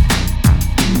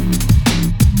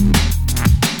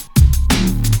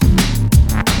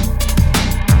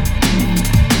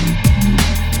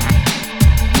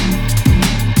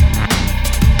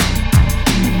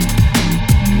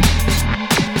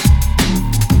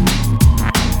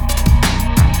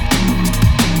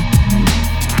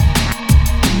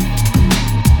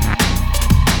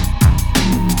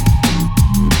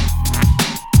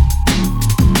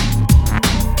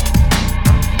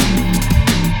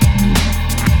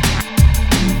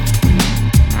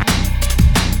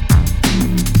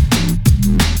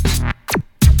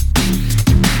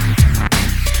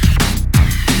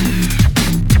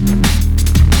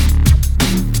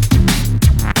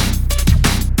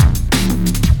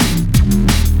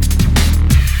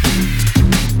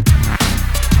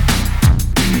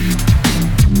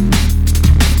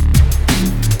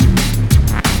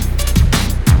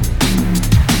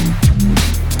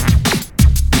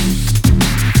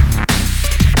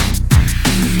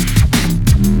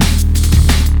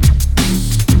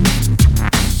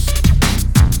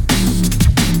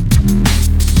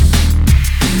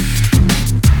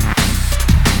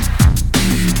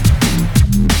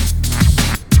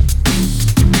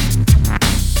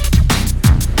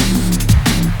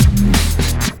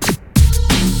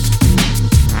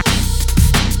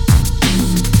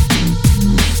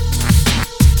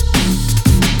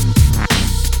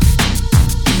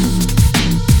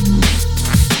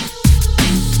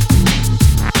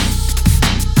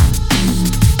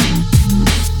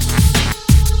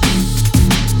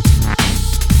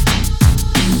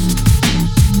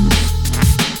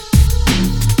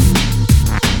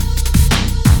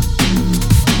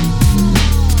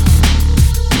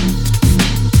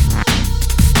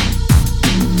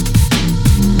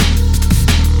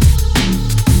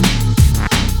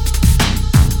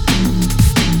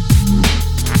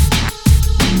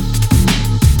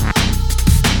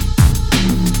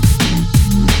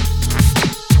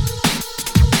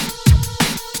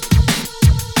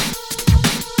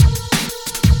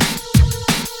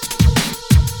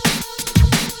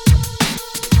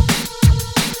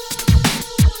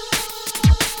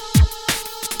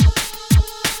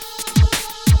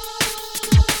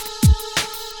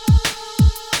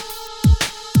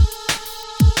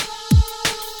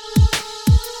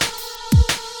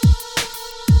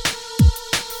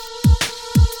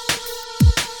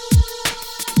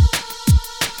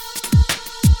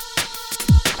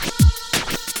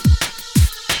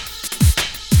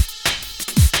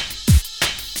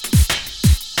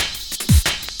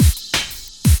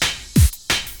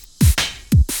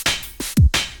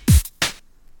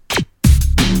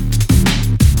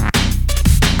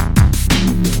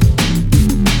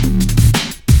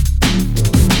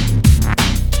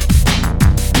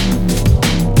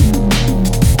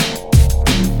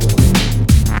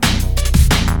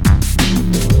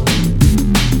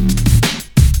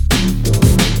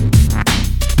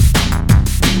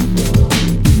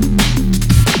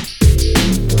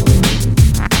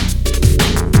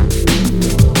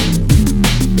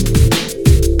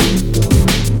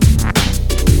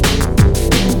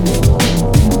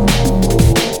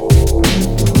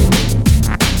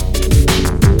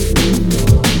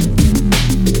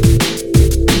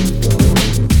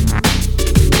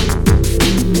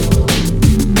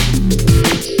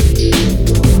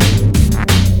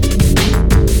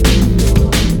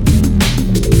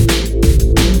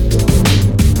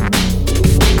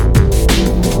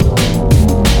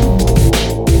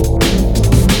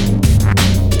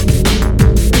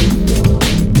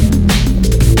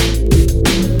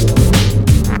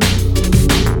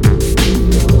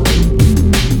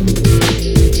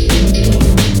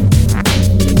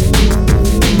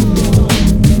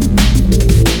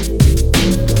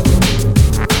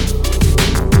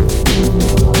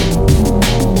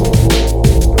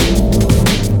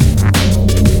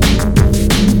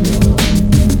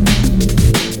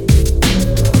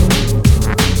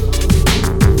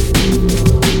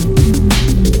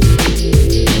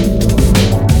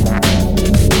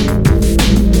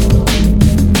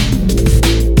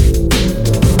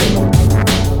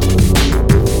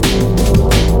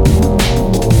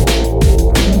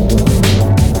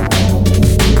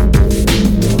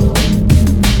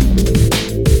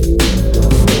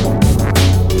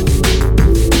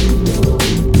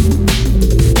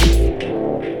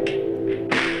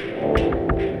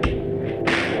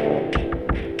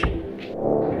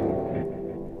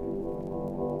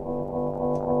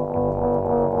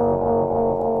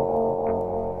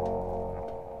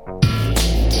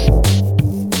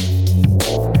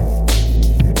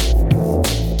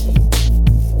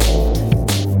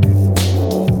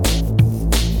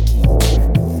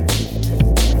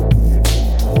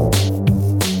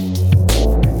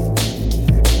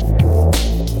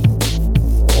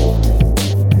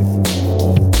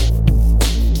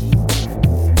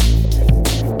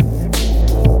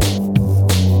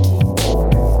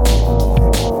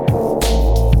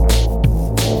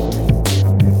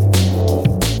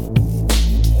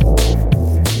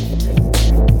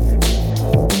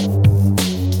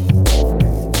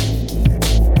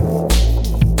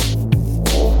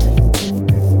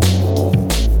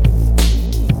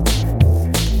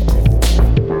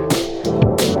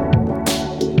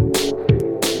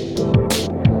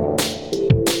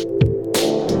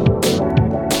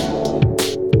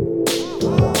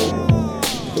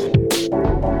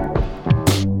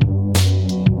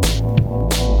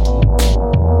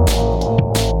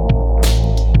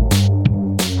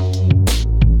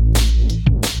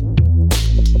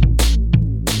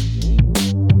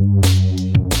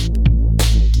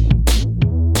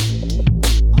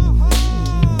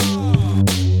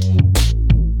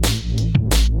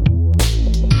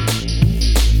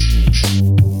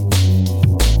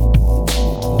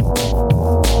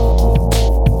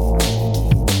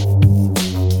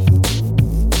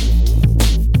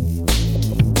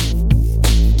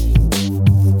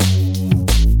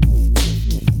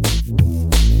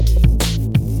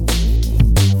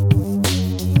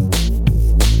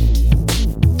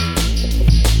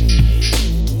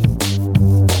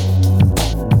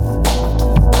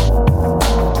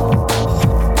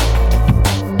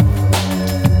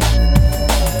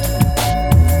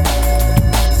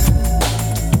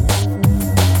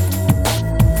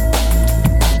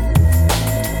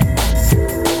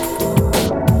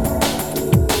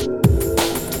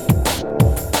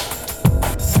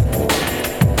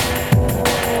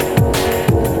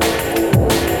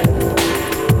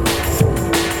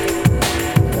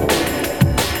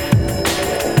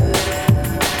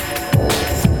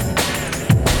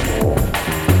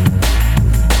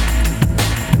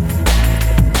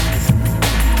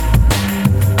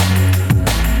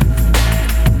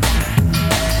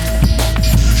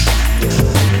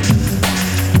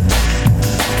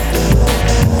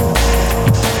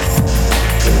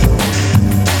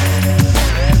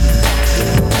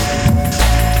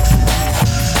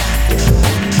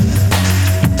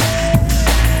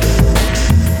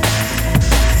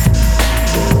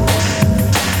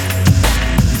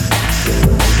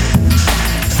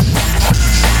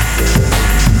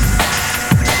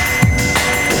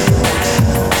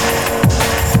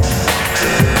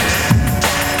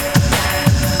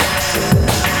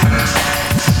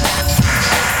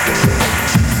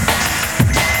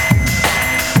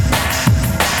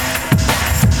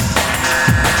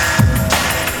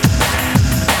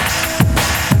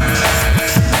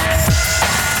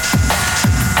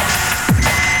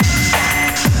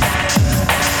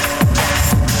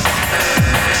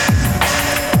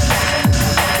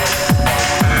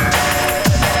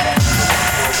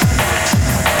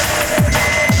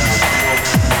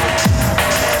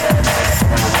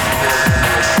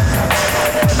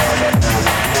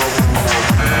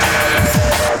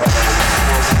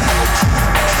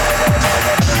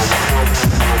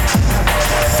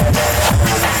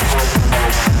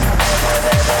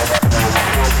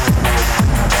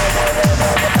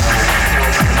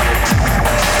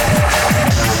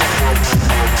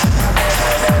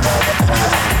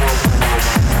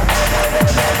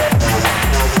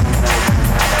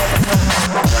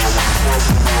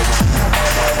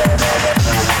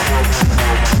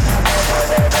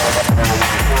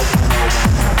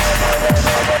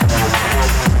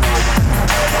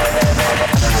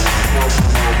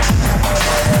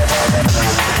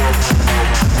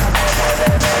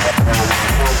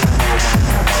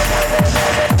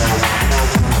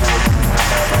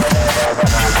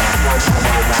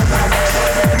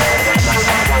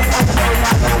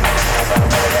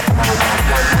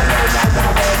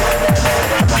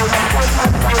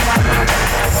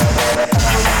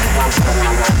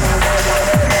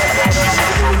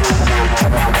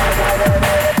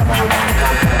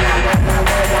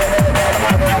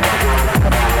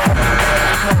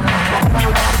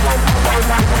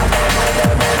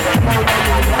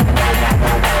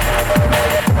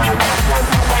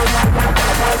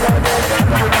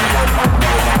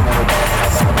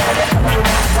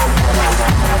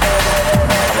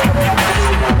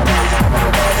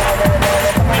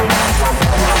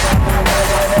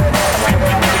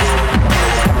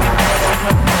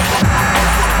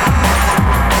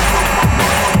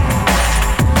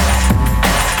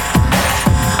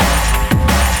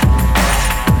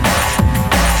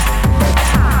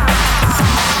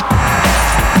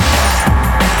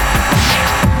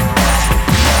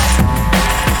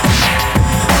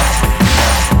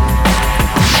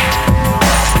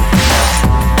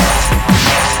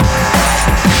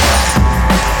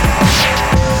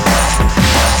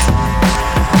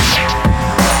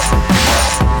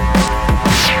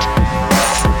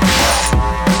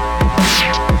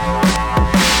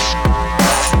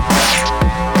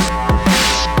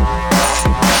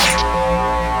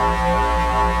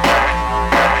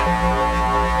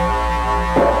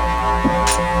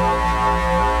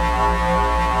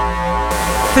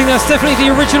 I think that's definitely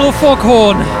the original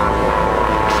Foghorn.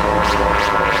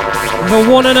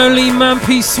 The one and only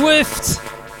Mampy Swift.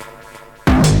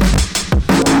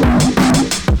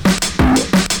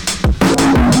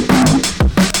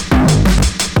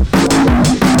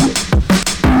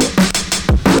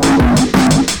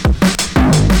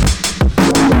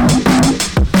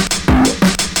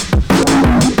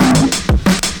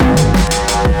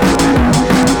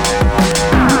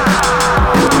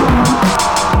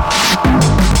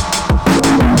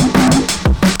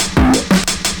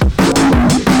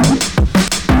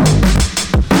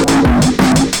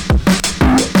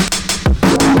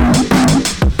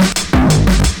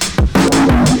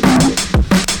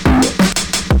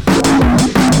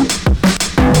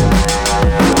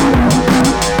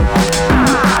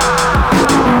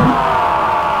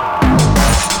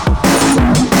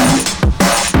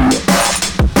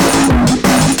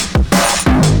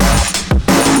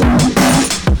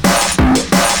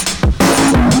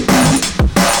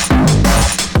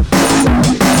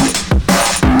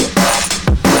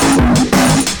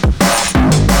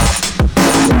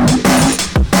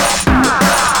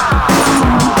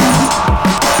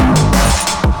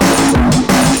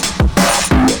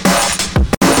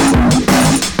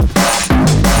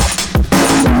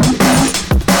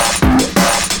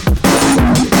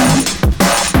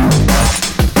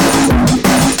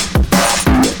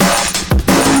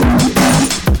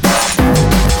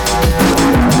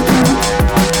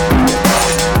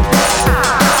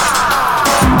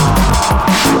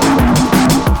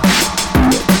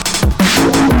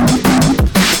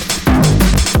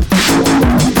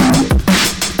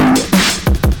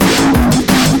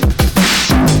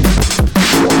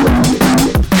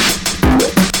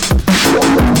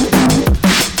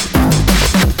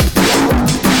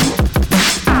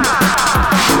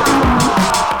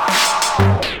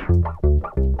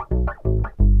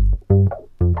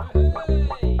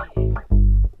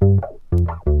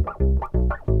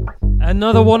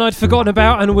 Another one I'd forgotten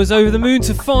about and was over the moon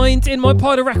to find in my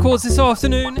pile of records this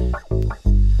afternoon.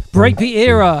 Breakbeat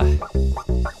Era.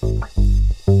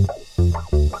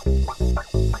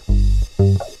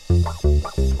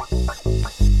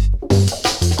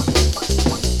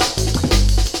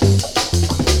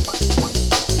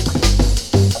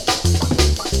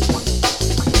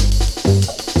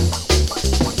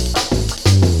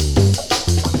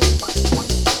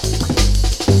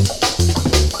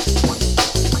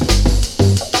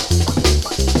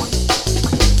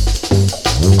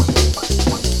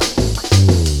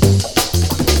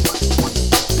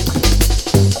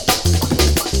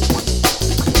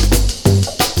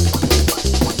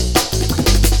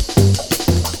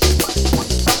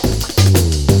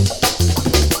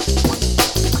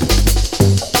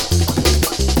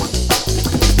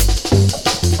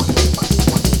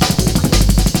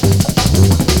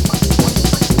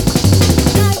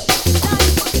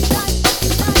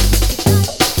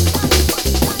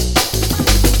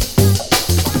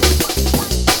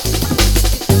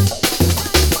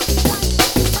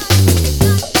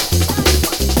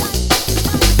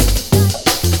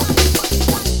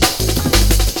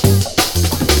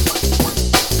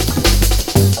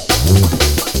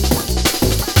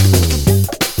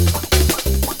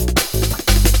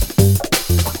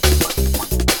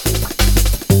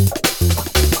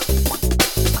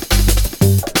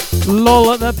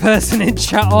 Lol at that person in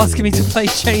chat asking me to play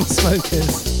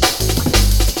Chainsmokers.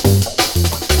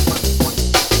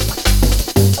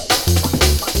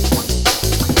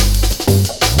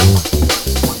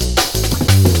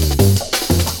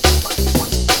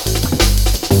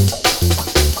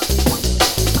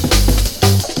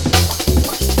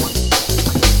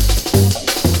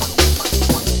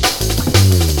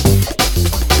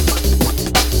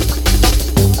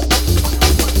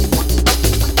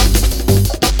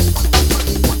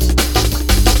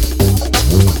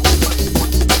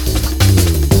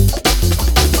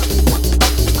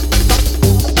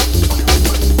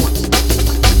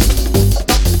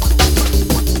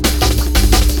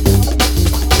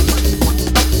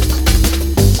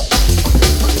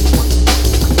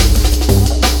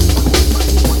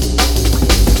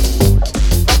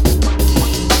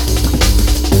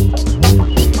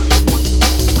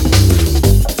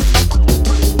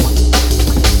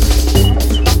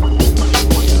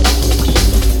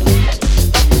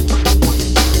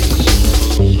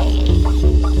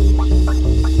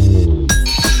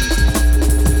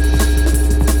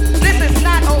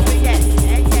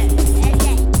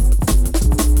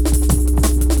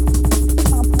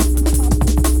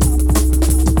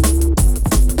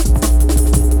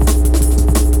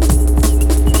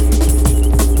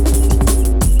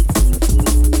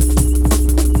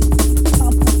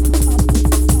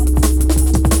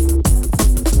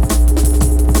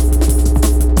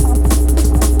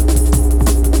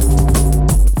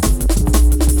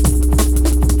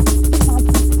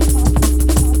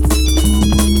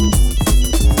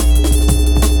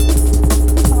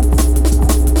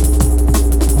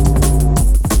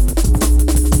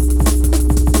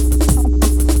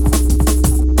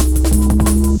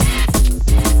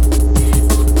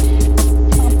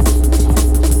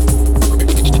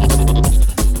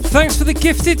 the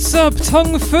gifted sub,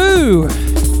 Tung Fu.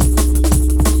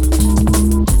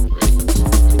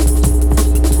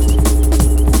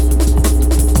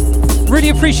 Really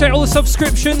appreciate all the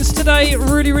subscriptions today.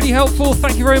 Really, really helpful.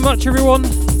 Thank you very much, everyone.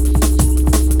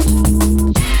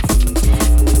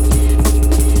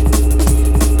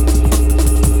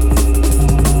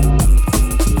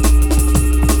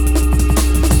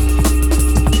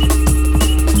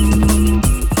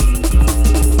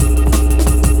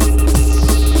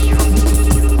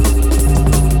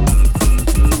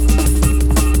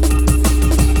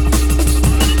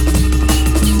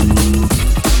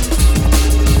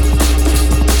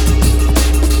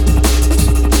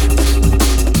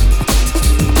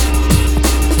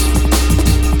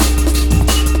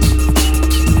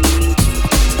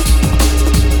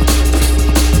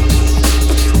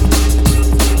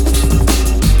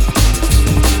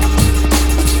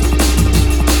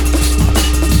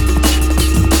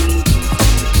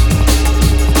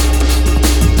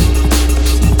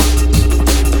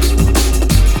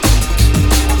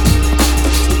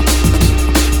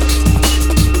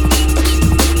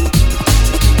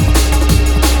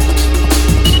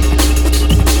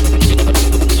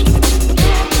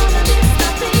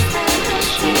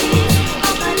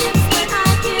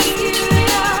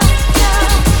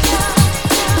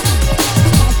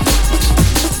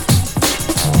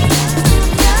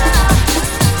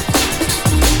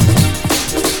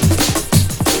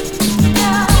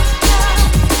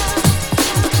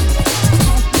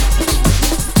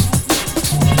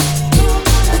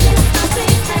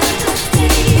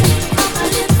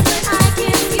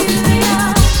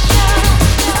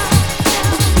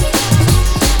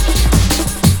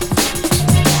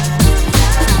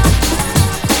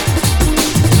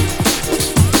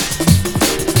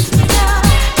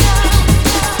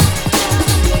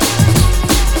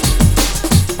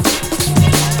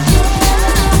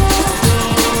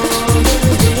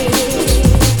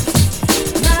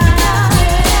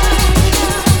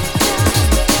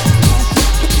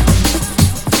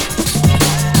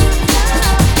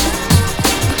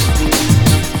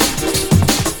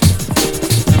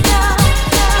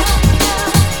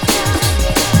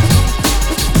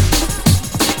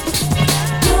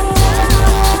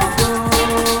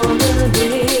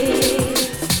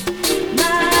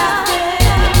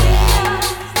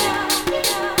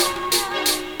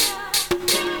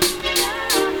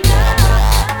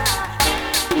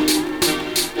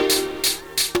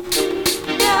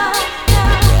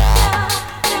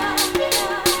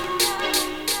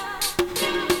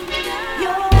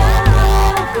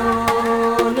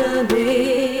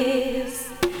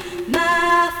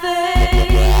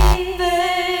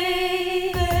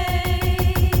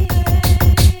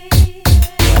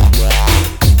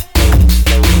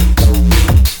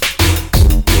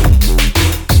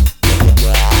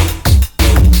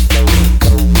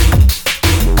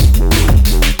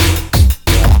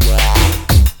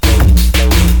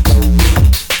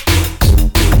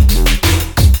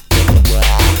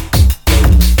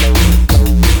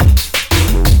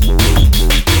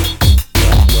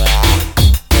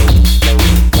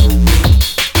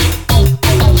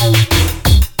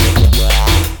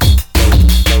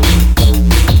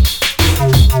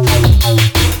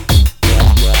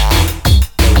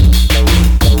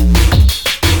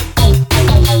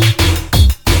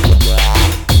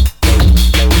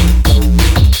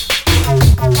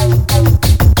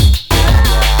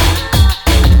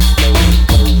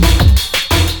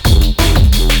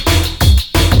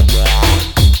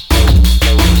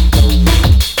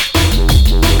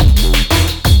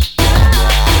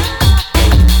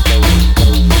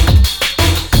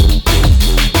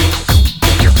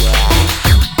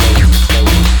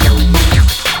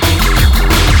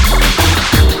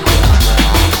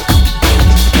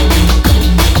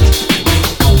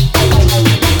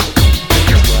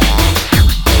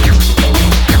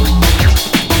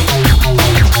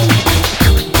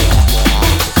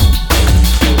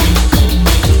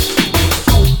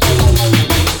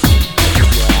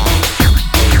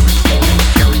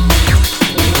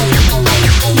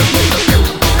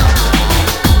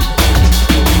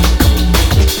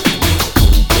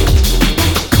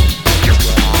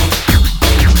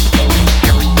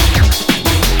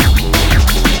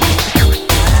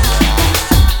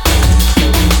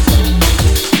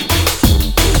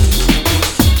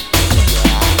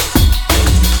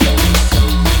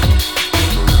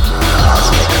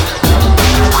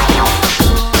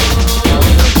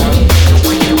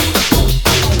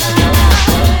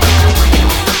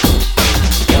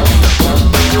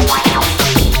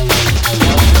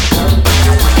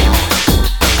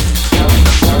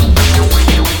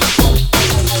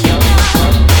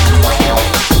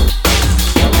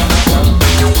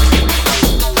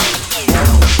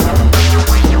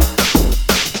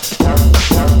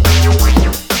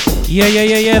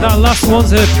 Yeah. That last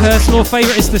one's a personal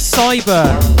favourite. It's the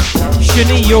Cyber.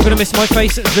 Shani, You're Gonna Miss My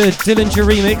Face, the Dillinger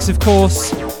remix, of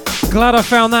course. Glad I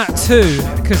found that too,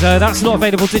 because that's not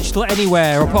available digital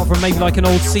anywhere, apart from maybe like an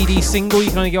old CD single you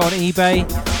can only get on eBay.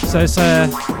 So it's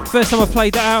first time I've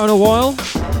played that out in a while.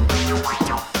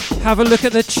 Have a look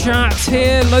at the chat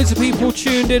here. Loads of people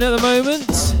tuned in at the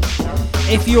moment.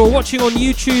 If you're watching on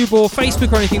YouTube or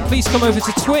Facebook or anything, please come over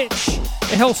to Twitch.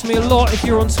 It helps me a lot. If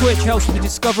you're on Twitch, it helps with the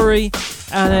discovery,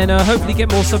 and then hopefully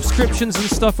get more subscriptions and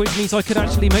stuff, which means I could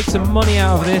actually make some money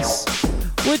out of this,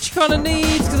 which kind of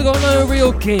needs, because I've got no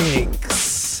real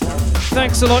gigs.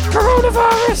 Thanks a lot,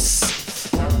 coronavirus.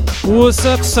 What's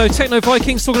up? So Techno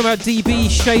Vikings talking about DB,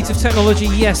 Shades of Technology.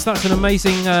 Yes, that's an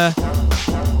amazing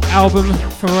album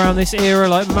from around this era,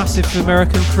 like massive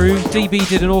American crew. DB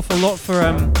did an awful lot for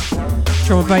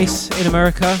drum and bass in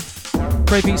America.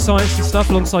 Breakbeat Science and stuff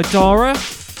alongside Dara.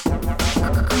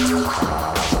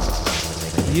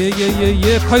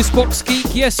 Yeah. Postbox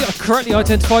Geek. Yes, I correctly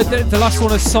identified the last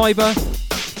one as Cyber.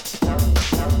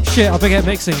 Shit, I better get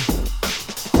mixing.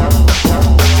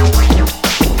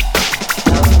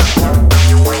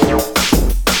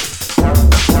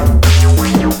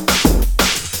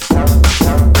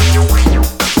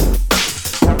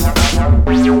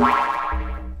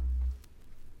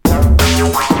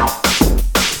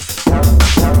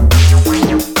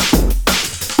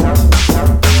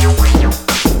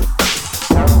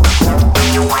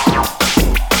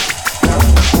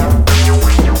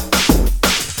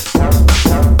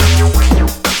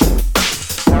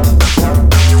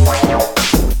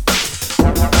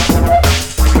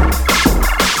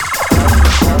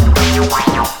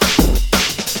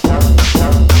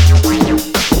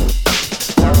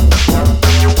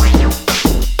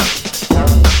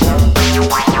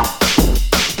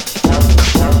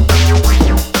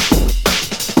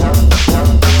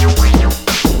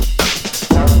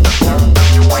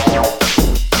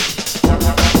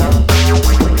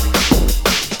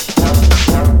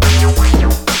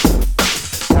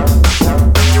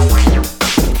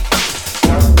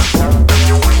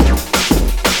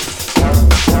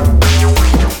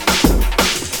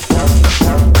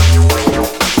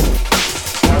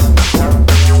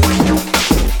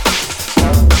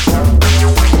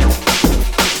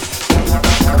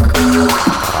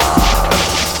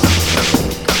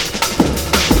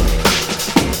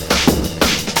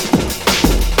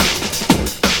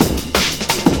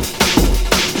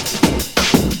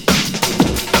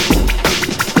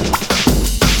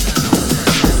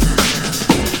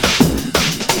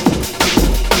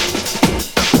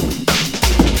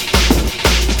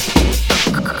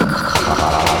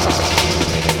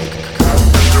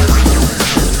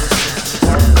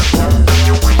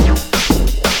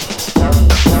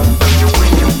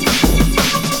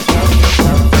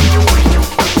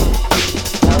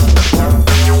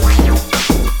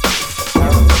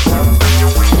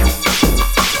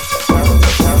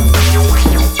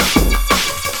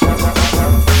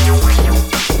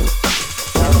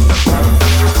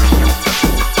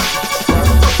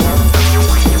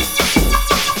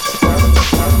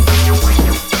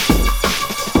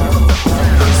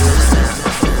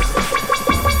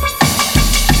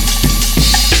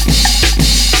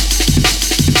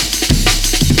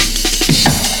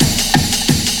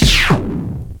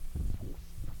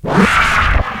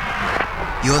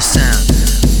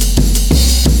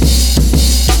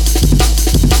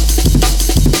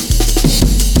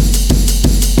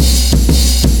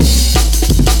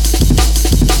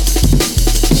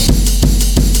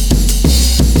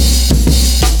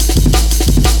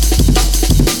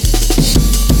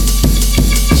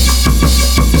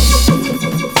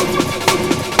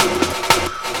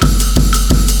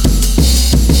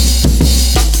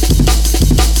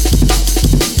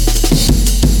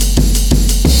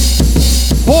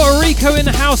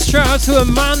 Shout out to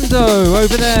Amando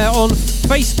over there on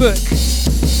Facebook.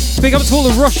 Big up to all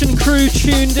the Russian crew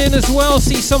tuned in as well.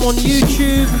 See some on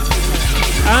YouTube.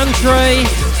 Andre,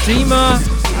 Dima,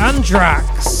 and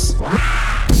Drax.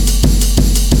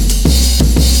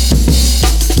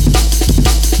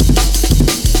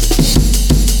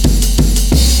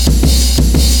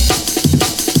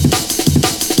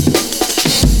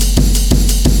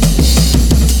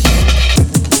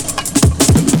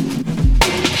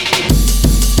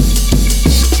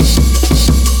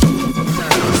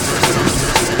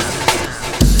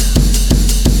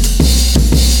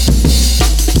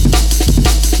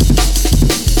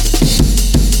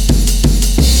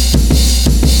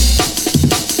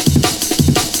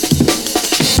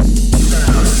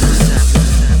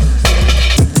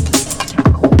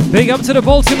 Big up to the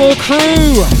Baltimore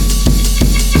crew.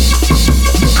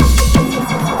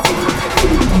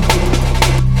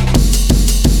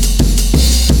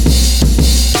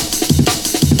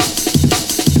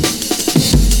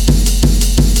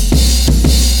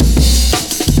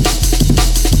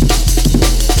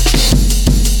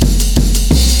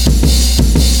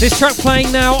 This track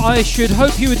playing now, I should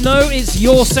hope you would know, it's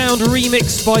Your Sound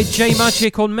remixed by J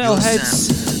Magic on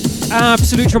Metalheadz.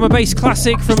 Absolute drum and bass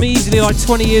classic from easily like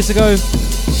 20 years ago.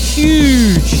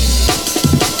 Huge.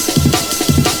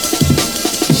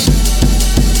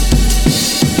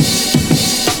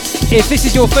 If this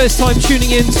is your first time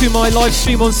tuning in to my live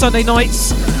stream on Sunday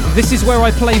nights, this is where I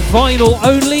play vinyl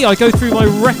only. I go through my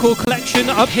record collection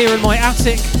up here in my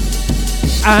attic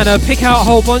and pick out a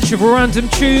whole bunch of random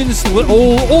tunes that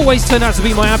will always turn out to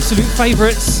be my absolute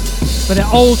favourites. But they're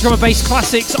old drum and bass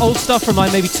classics, old stuff from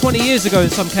like maybe 20 years ago in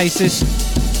some cases.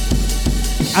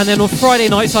 And then on Friday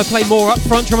nights I play more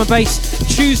upfront drum and bass.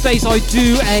 Tuesdays I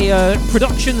do a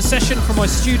production session from my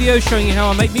studio showing you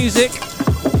how I make music.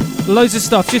 Loads of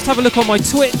stuff. Just have a look on my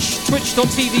Twitch,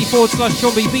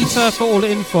 twitch.tv/JohnBBeta for all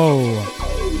info.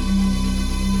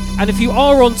 And if you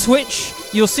are on Twitch,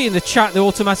 you'll see in the chat the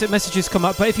automatic messages come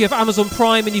up. But if you have Amazon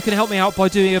Prime and you can help me out by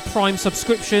doing a Prime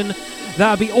subscription,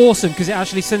 that would be awesome because it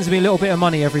actually sends me a little bit of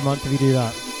money every month if you do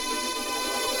that.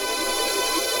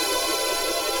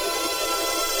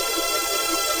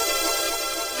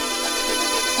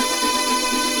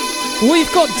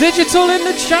 We've got Digital in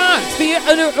the chat, the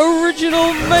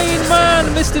original main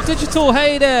man, Mr. Digital.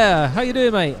 Hey there, how you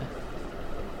doing, mate?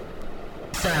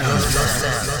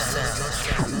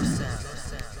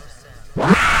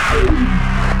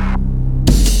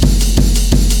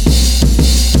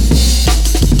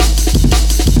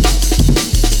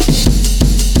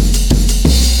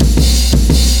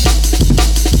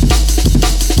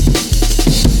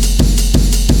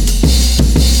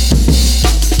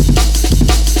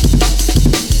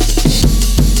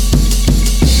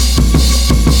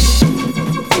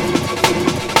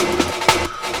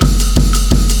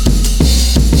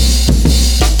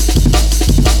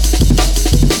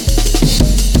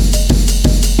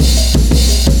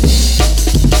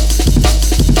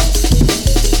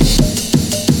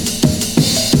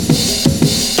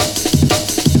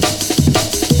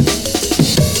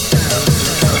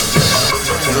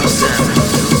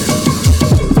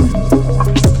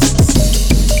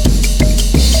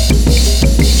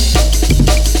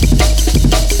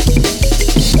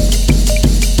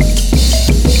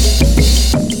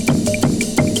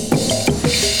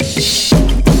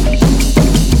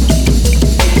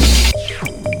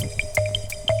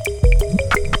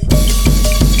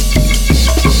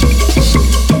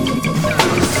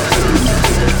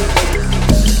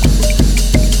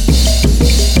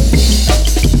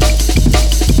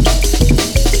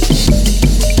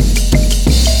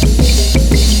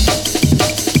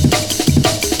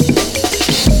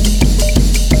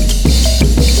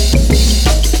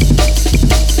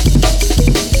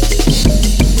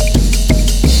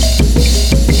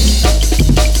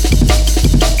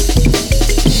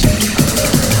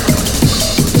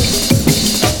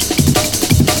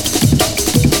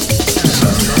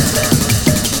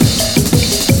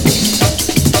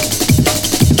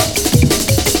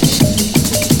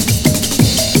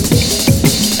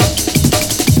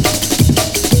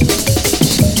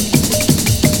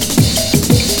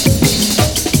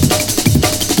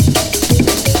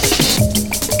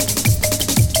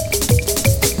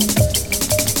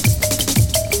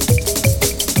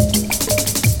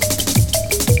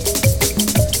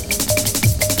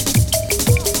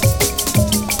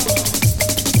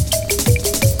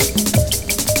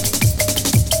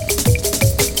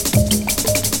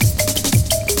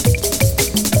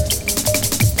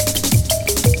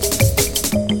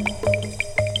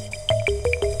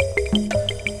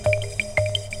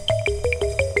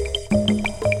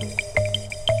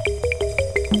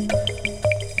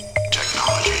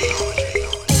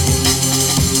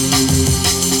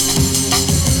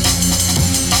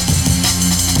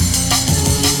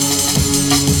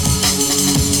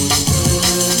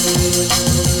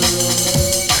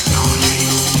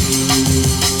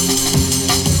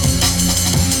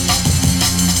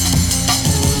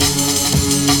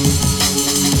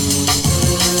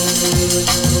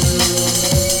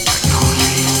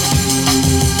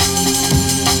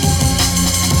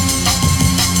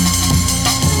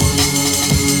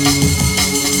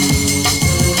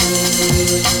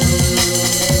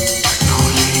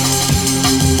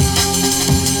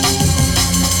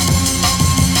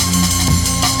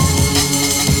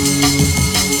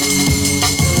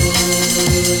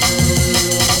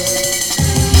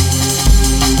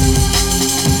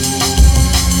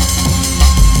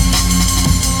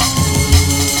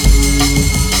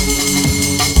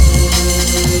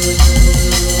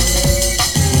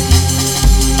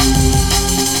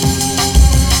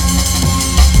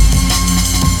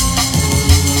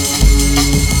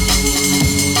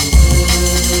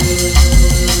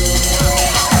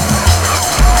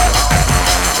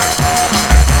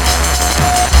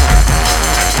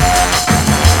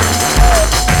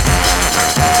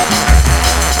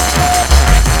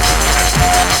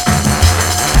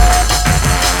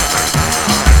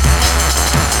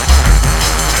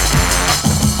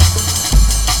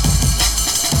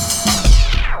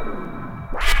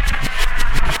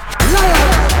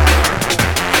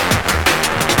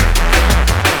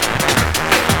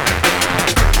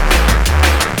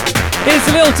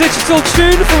 little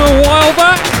tune from a while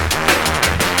back.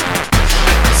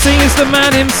 Seeing as the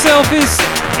man himself is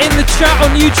in the chat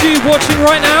on YouTube watching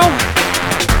right now.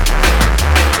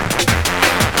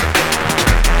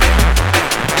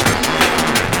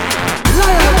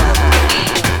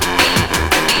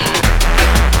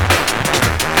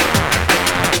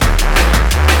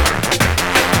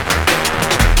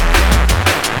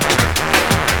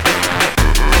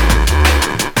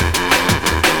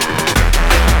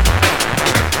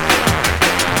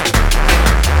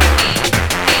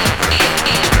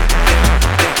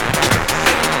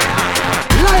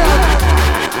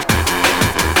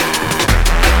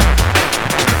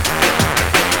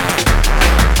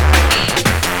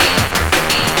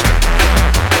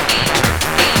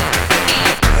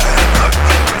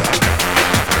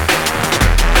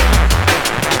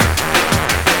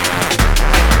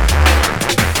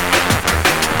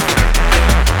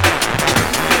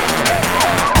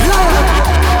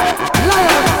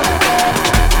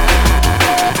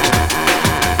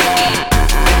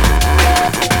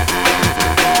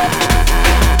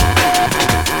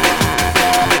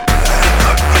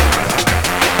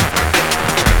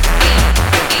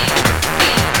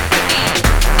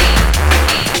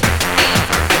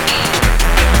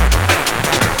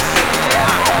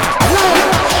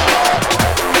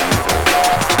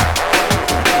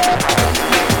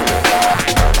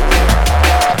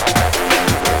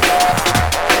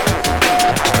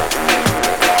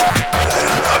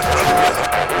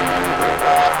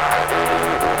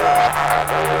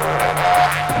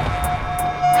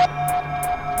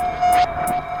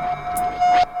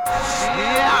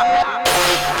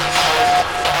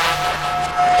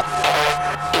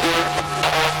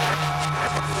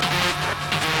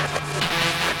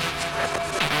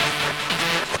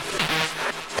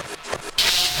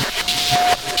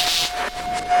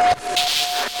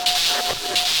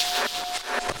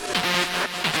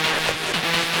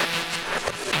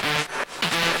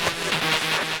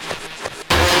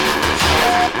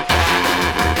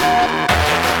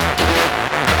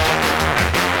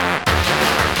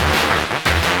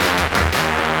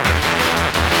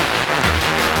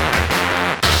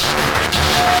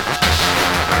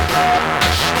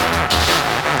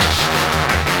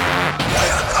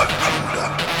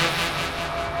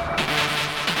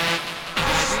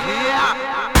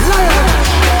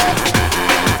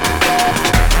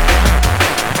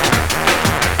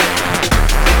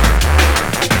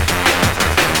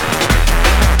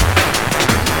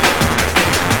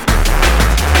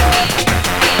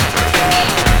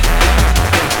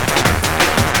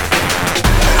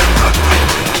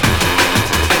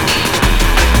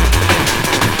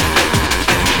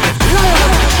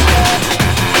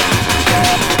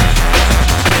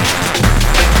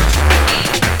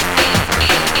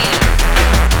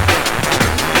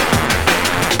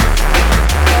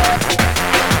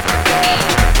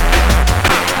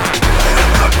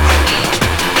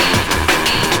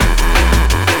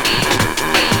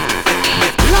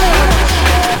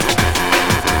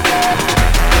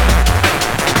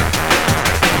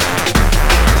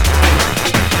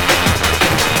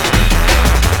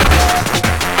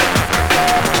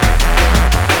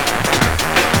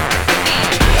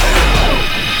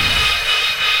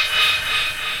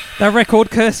 That record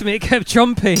cursed me, it kept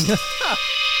jumping.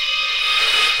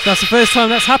 That's the first time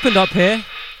that's happened up here.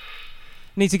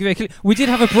 Need to give it we did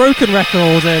have a broken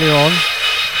record earlier on.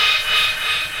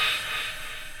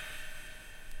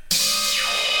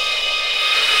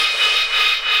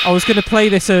 I was going to play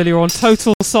this earlier on,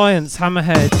 Total Science,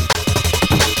 Hammerhead.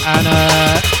 And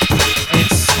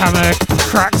its hammer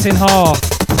cracks in half.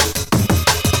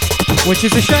 Which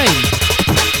is a shame.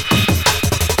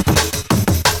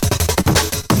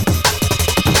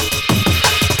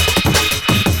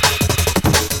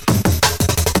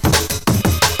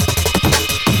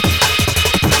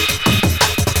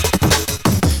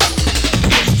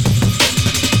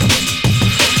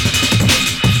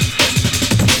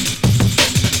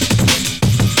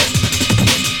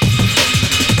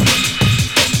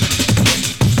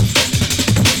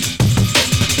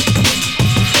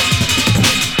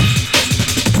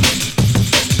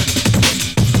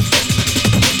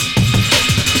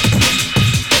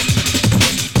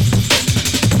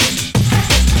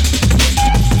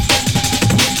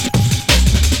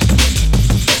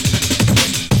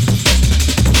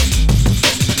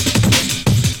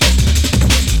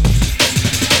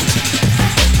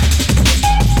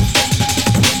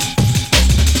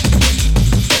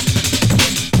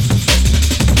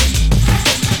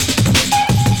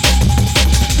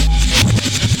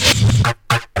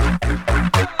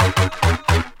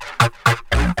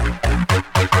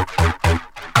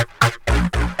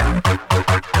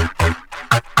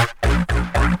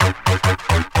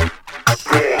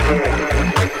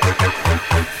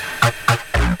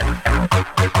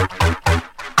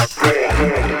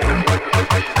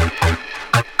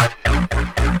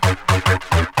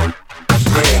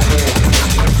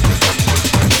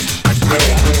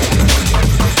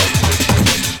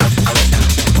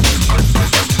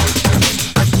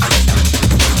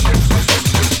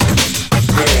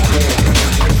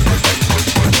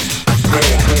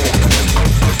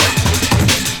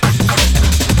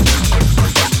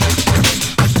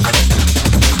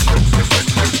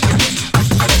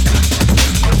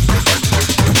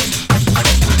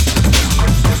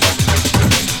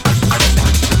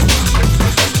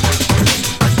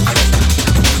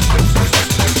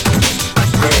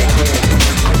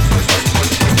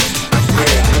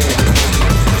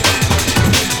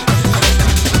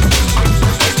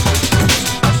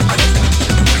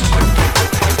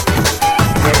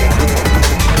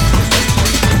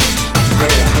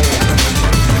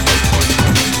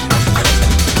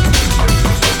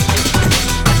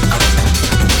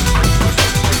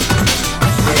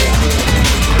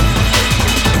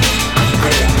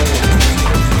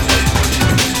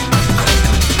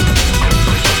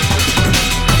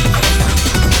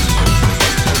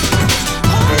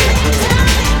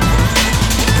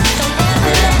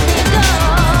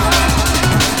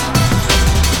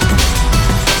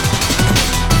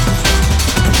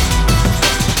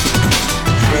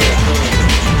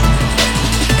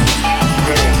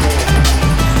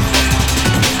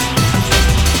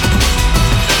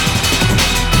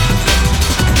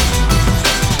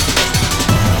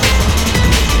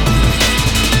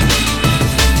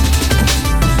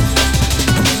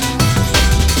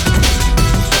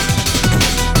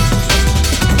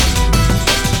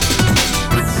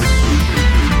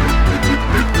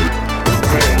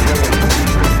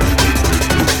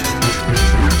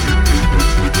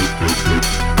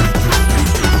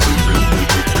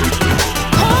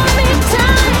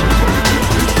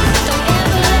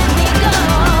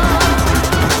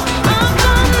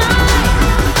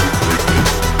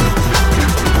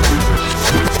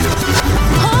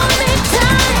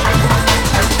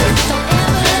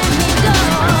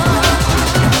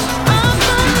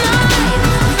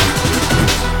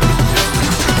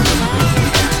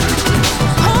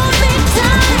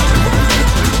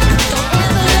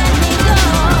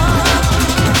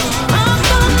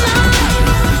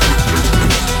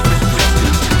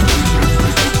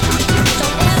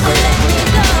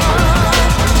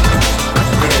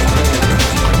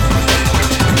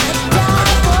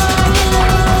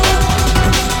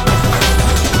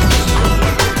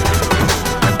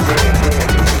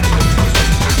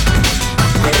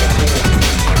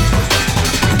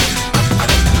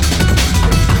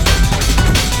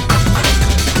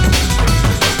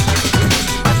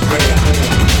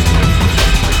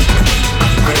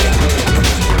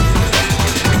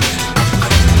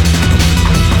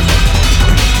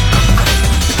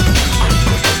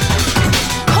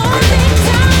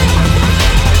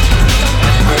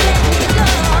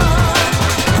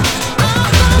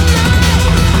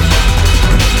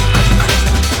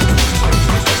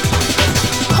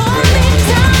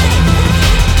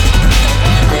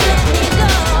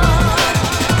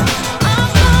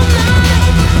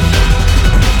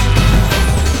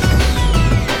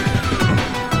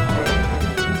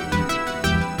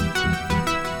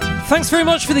 Thanks very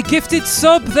much for the gifted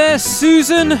sub there,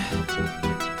 Susan.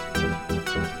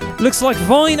 Looks like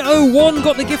Vine01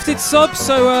 got the gifted sub,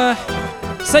 so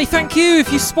say thank you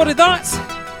if you spotted that.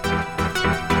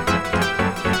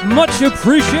 Much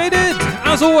appreciated,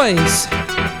 as always.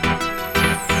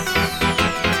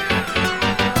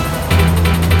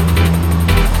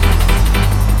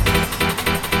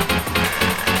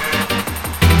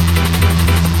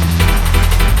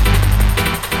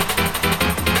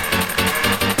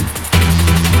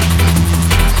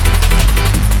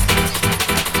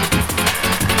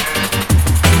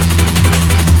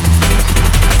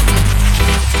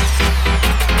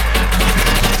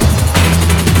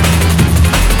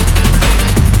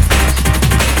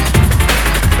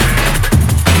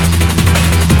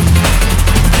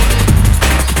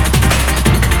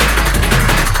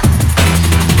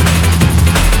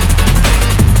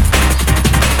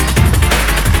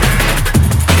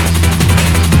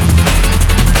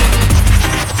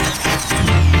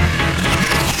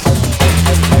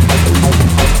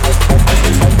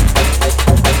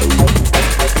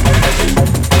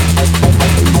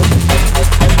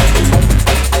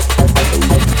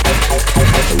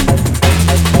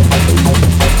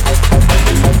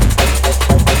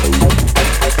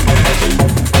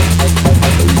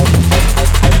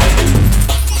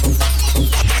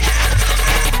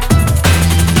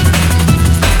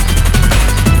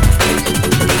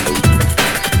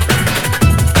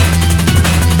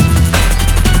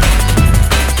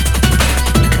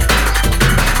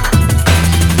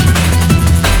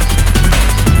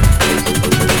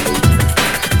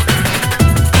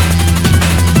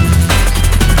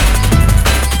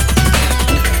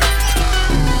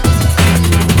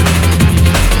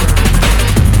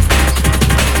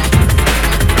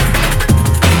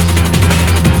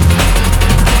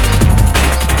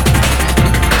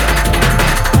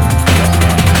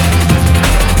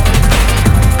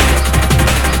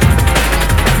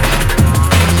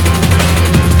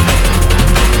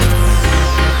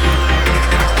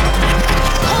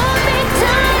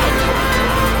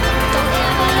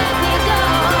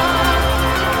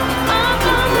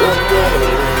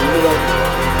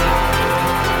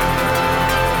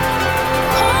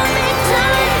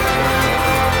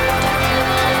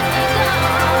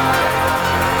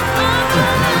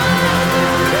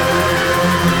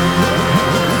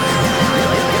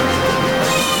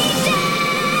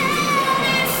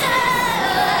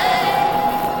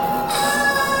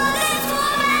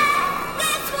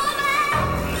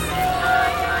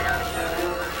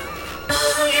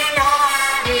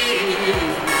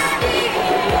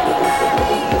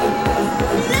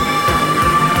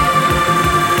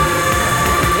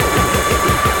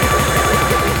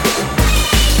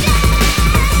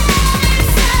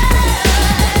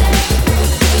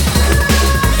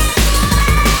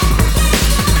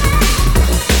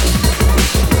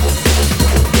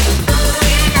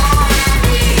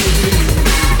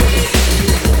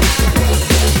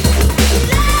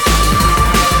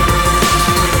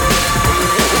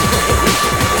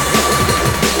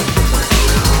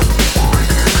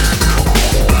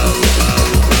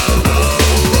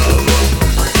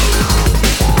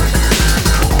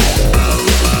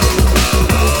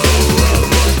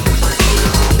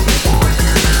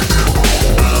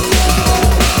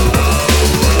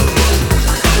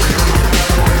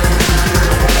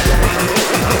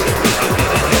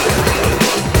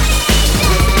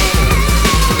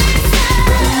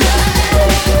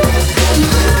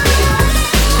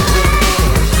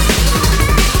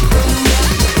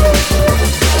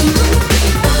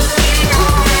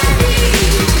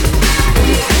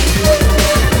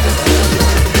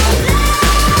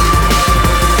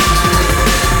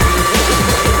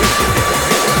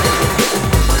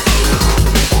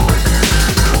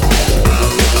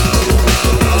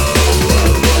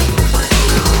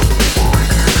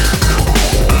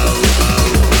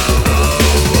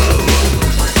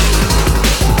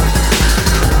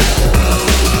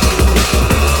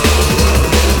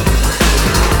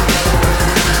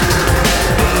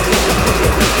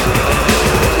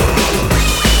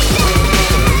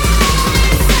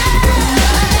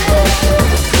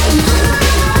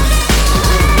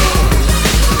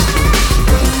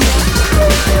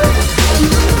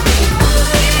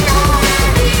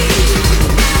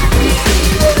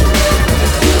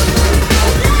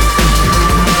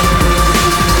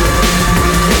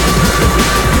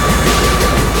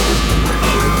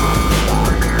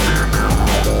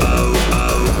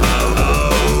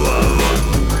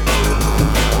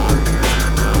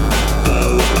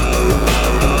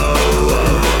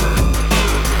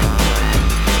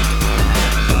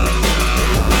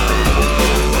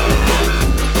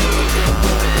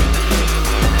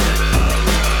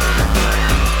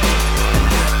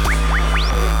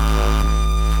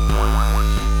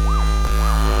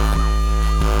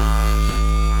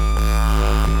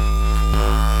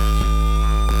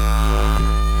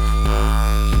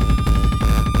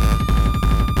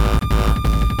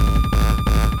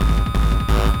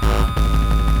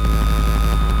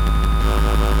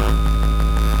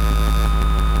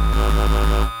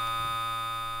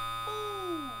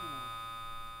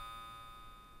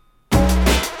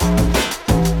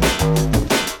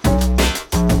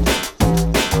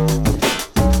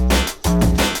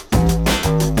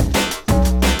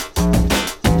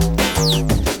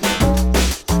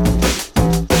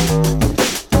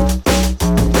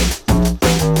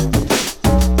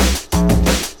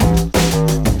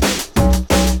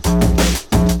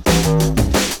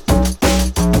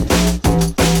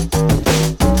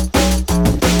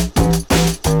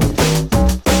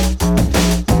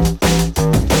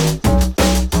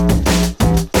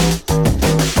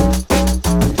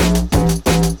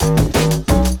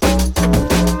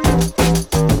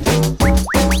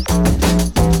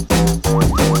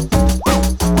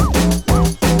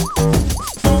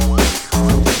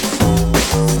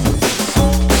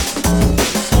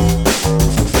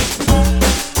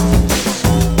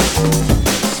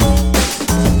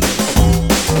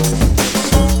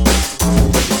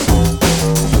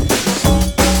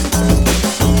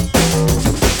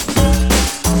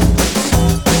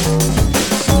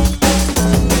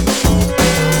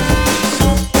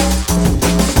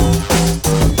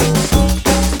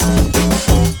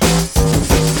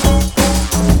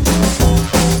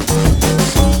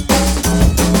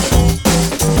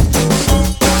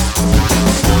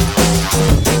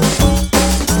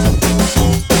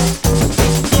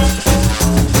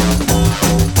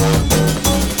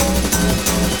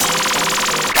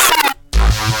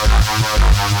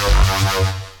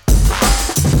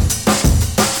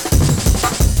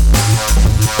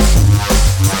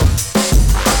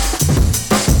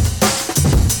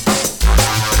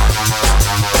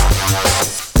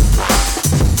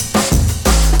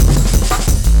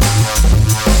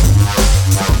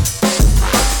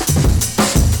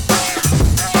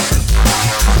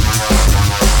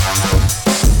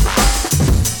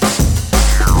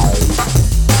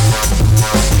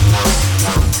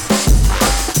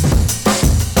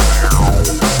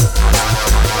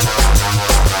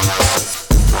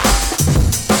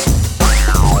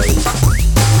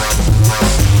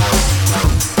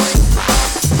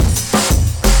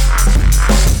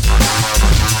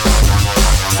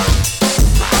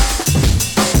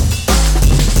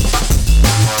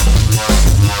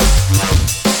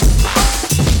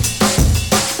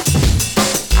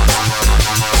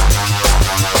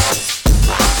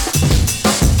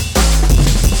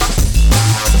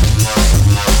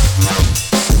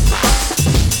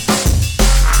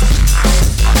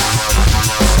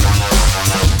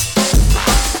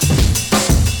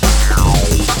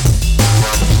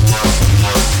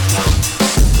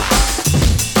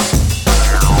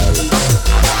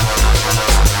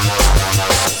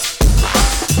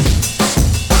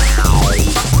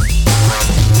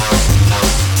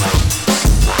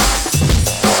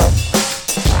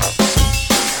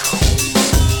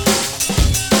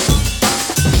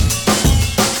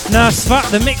 Now, Svat,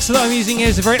 the mixer that I'm using here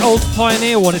is a very old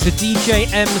Pioneer one. It's a DJ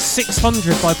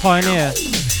M600 by Pioneer.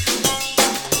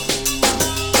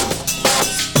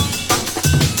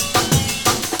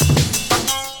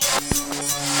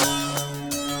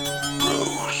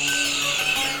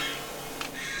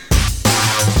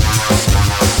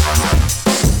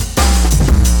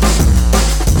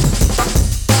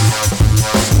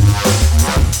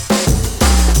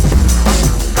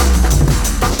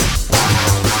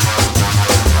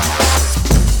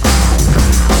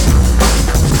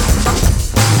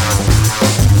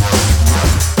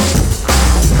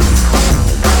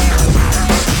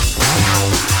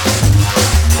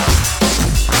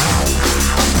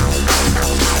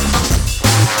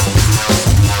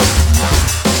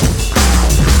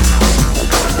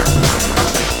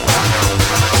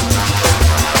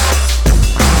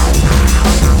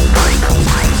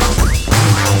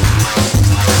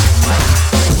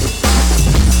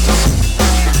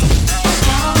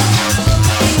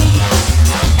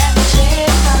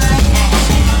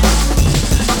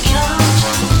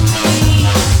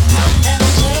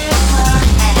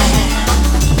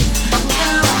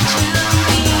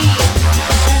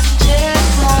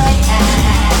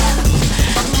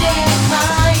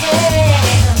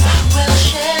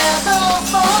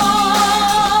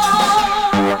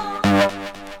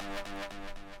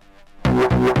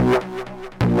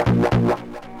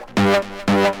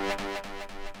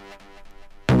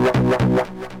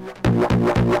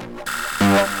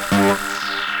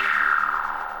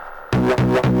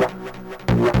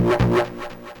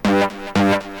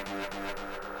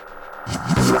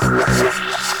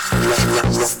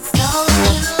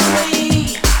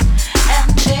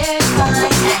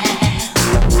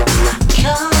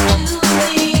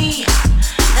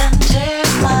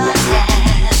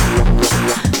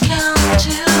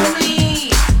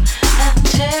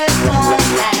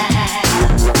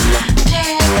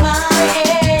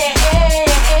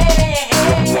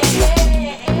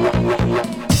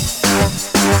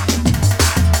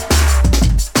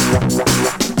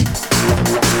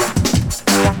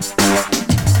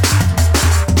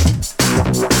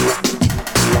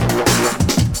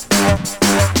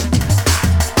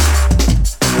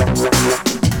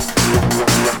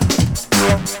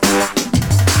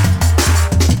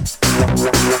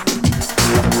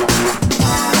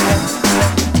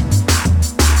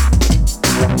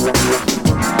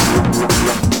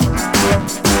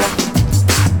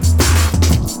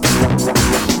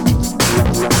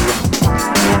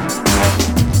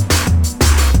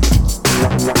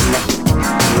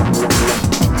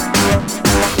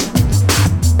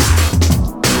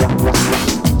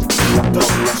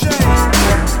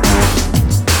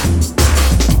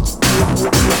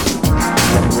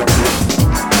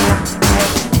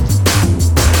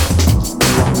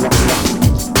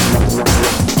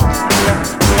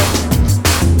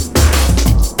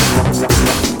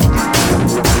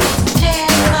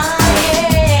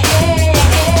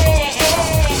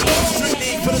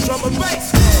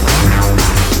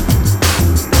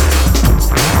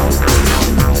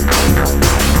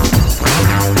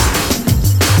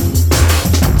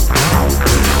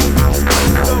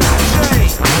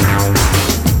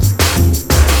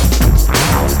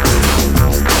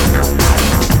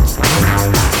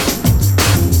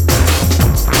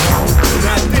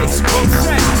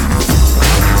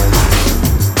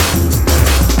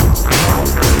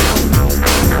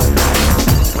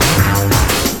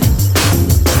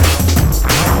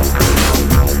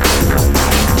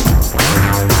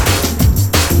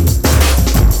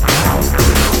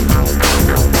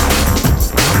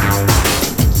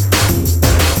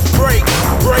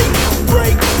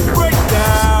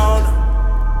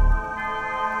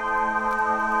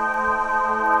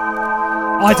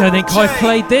 I don't think I've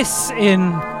played this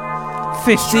in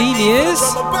 15 years.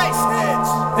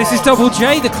 This is Double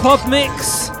J, the club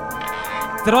mix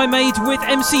that I made with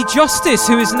MC Justice,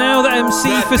 who is now the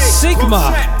MC for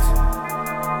Sigma.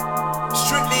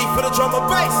 Strictly for the drum and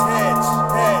bass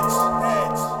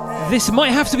heads. This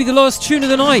might have to be the last tune of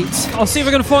the night. I'll see if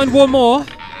I can find one more.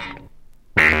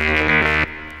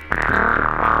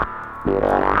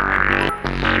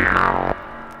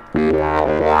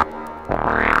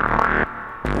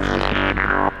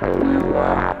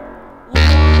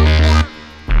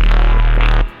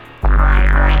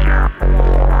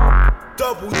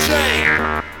 Double J.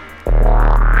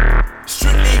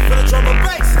 Strictly for the drum and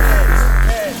bass heads.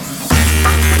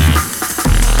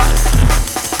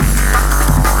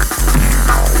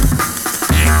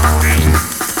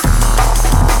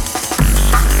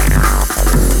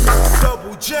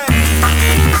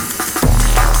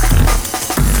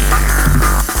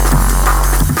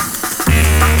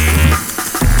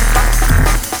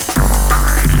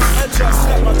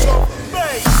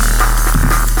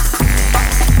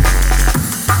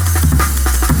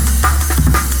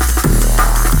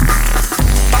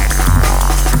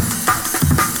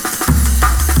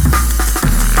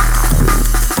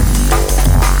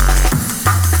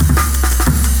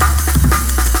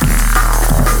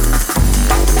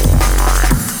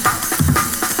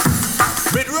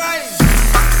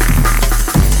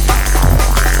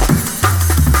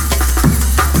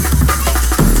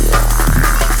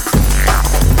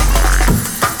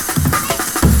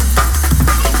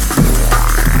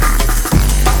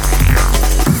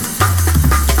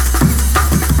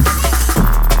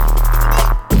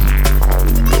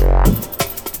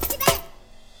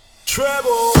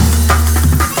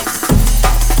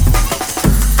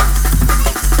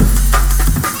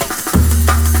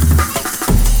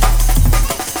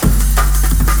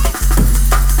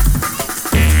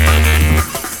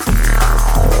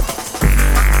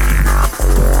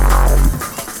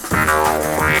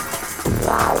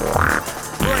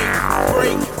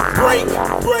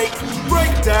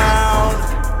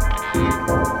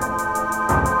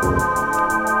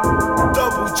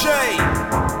 Double J.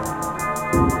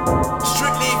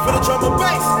 Strictly for the drum and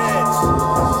bass heads.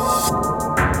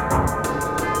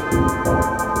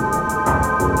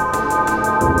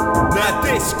 Now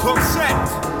this concept.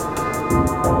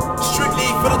 Strictly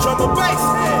for the drum and bass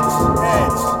heads.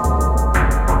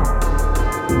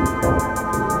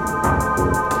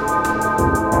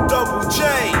 Double J.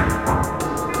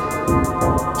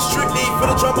 Strictly for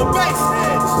the drum and bass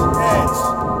heads.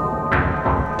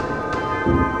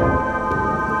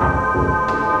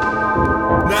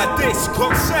 Now this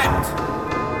concept.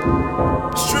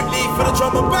 Strictly for the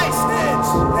drum and bass heads.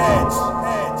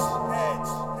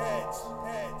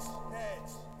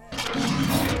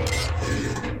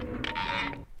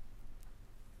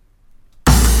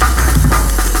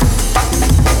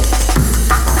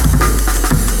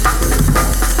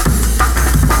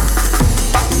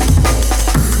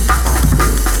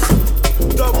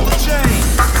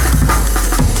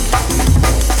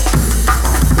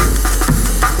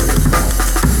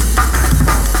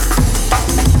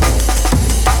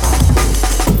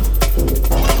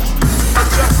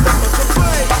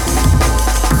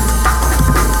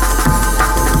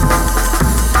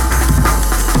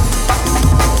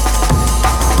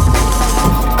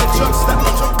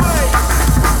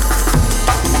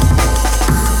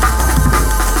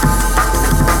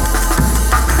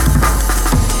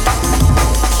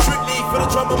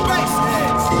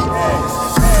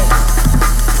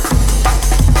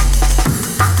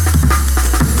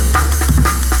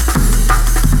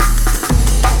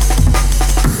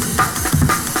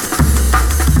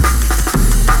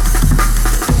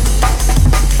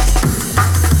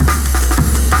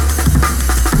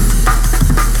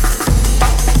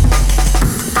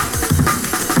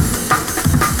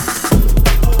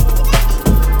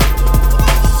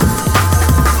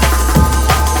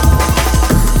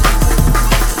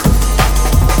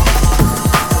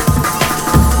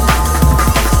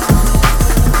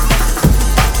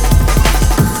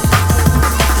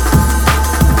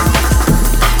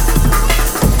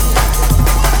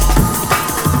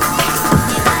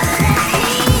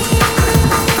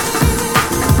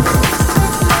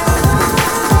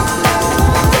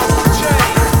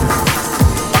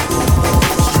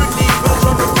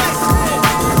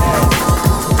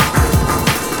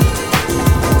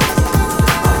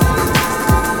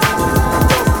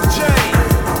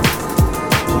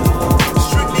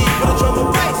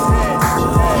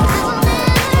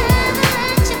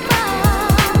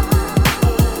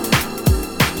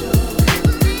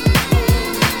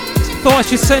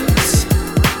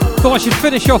 Thought I should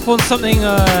finish off on something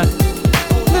a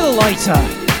little lighter.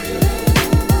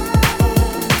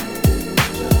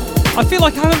 I feel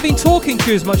like I haven't been talking to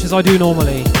you as much as I do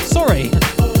normally. Sorry.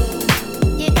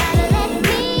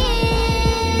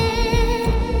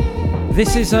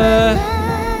 This is a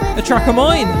track of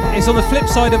mine. It's on the flip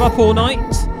side of Up All Night.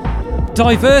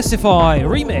 Diversify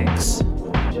remix.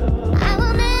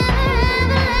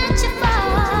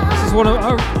 This is one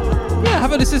of I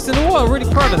haven't listened in a while. I'm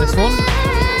really proud of this one.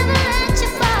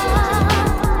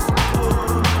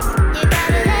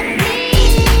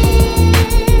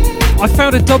 I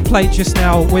found a dub plate just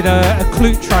now with a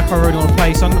klute track I really want to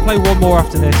play, so I'm going to play one more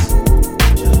after this.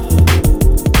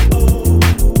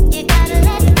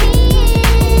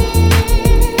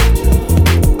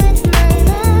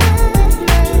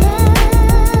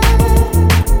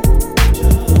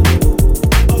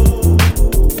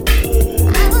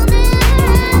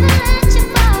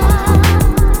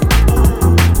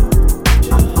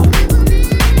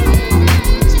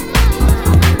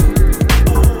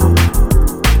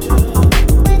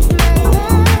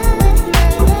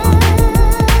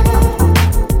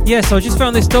 So I just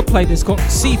found this dub plate that's got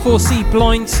C4C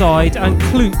Blindside and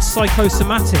Klute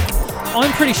Psychosomatic.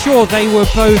 I'm pretty sure they were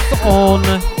both on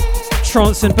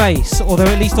Trance and Bass, or they're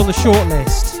at least on the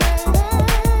shortlist.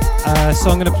 So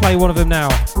I'm going to play one of them now.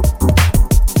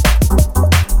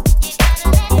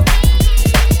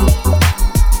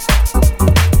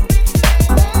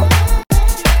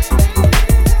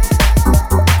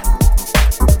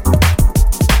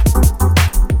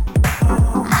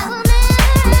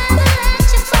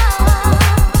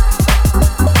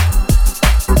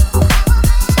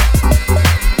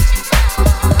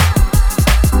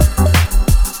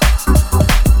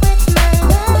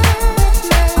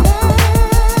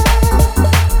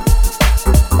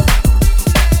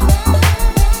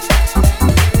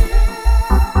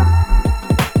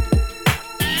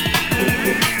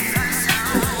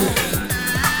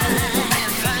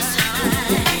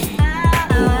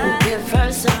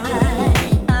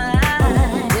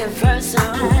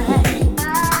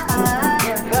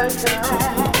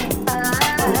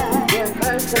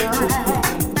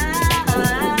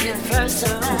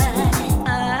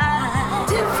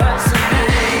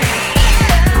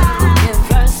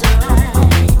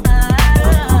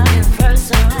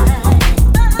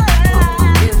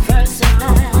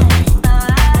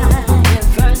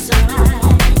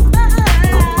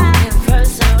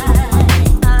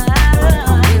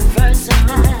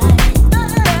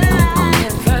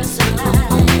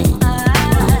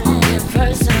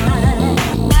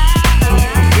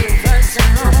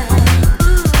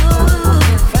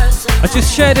 I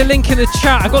just shared a link in the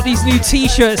chat. I got these new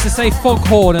t-shirts that say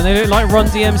Foghorn and they look like Run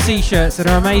DMC shirts and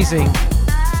they're amazing.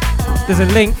 There's a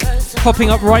link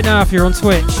popping up right now if you're on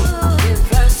Twitch.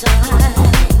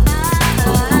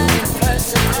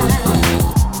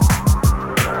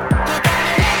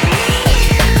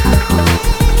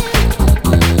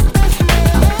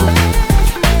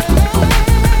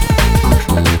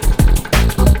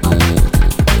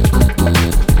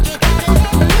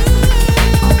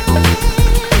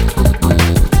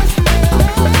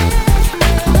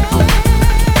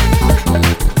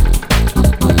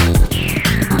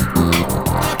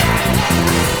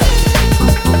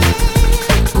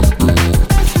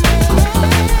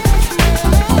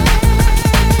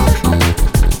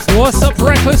 What's up,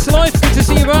 Reckless Life? Good to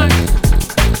see you back.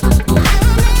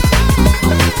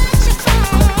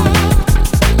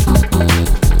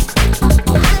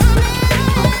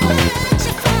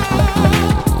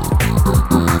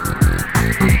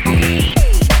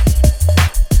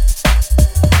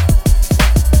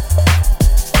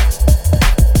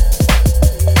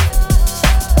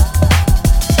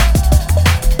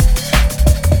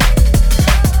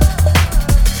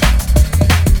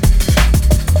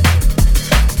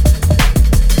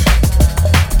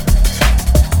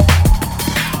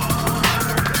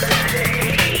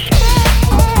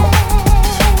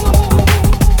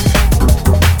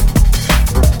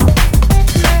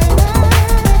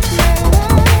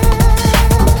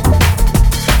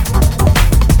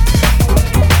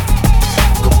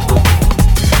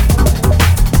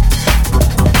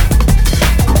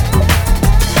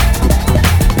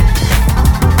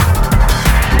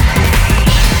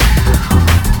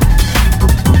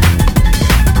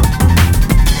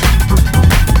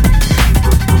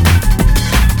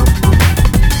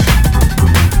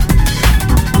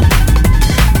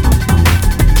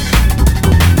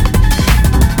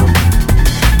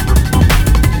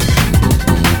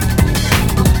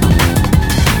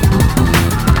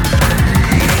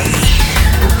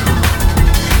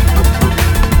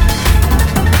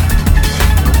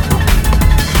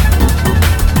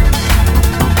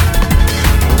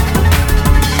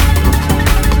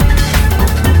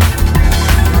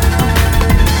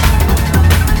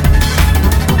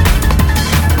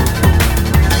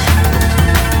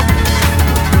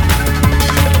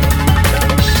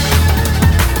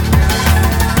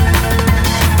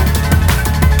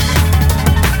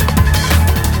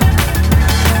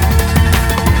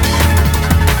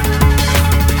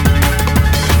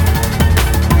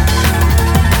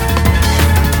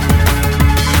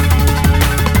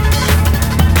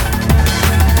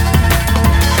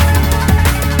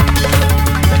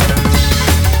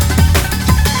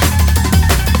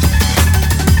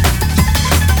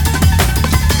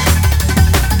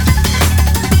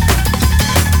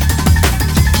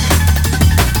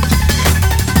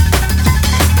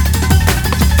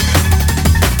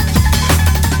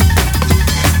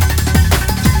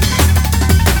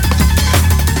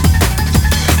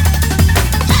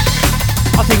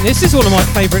 This is one of my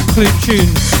favourite flute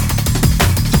tunes.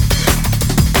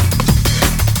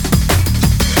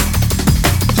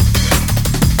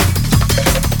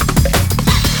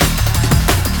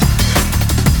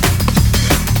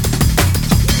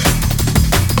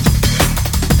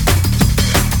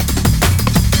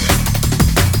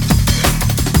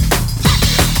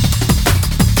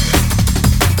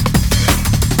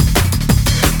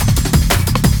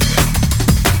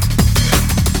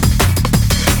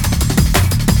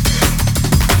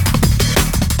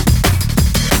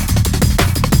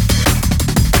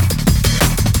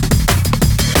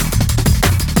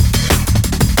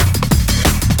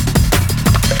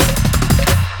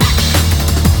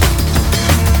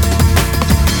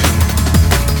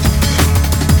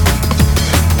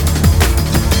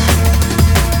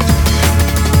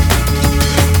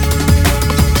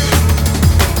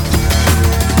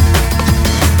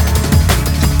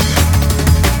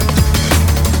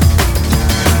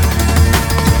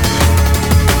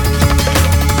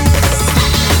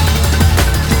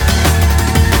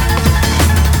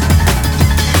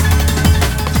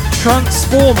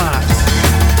 Transformat.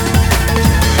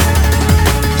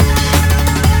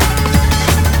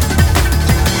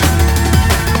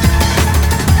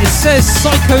 It says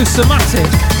psychosomatic.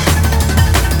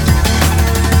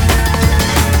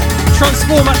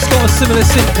 Transformat's got a similar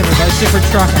synth in it, but it's a different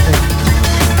track, I think.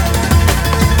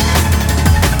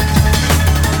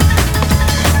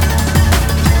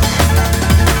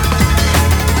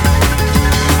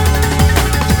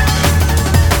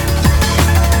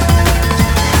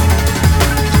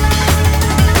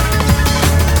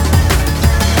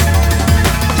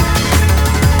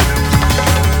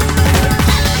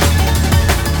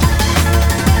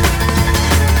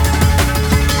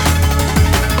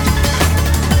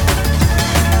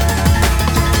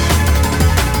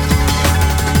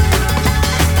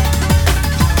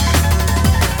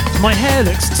 My hair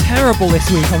looks terrible this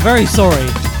week. I'm very sorry.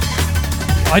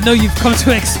 I know you've come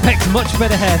to expect much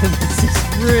better hair than this.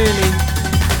 It's really...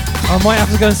 I might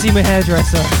have to go and see my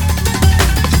hairdresser.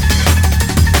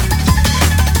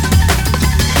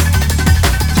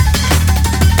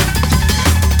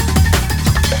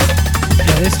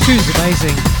 Yeah, this tune's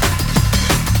amazing.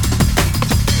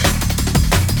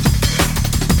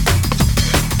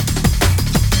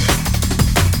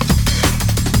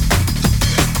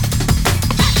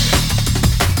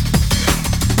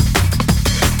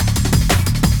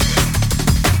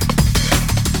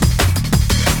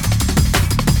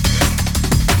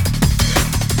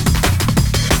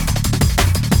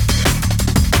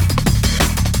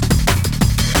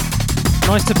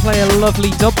 Nice to play a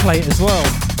lovely dub plate as well.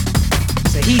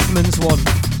 It's a Heathman's one.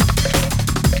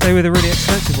 They were the really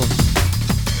expensive ones.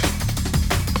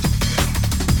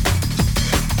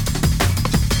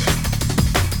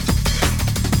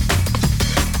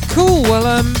 Cool, well,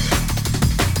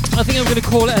 I think I'm going to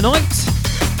call it a night.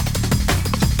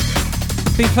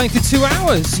 Been playing for 2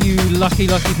 hours, you lucky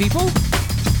people.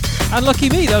 And lucky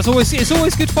me, it's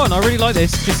always good fun. I really like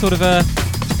this. Just sort of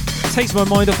takes my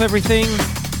mind off everything.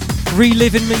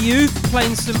 Reliving my youth,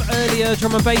 playing some earlier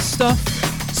drum and bass stuff,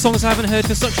 songs I haven't heard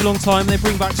for such a long time. They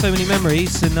bring back so many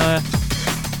memories, and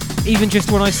even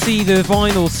just when I see the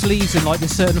vinyl sleeves and like the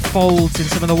certain folds in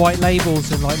some of the white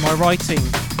labels and like my writing,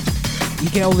 you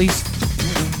get all these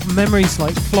memories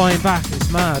like flying back. It's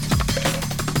mad.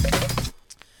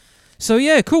 So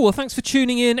yeah, cool. Well, thanks for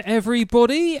tuning in,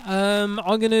 everybody. I'm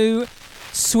going to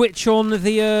switch on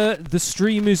the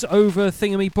stream is over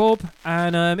thingamy-bob,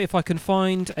 and if I can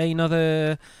find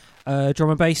another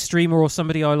drum and bass streamer or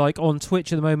somebody I like on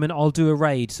Twitch at the moment, I'll do a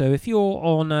raid. So if you're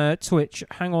on Twitch,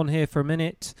 hang on here for a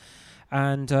minute,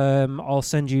 and I'll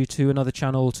send you to another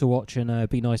channel to watch and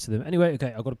be nice to them. Anyway,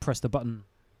 okay, I've got to press the button.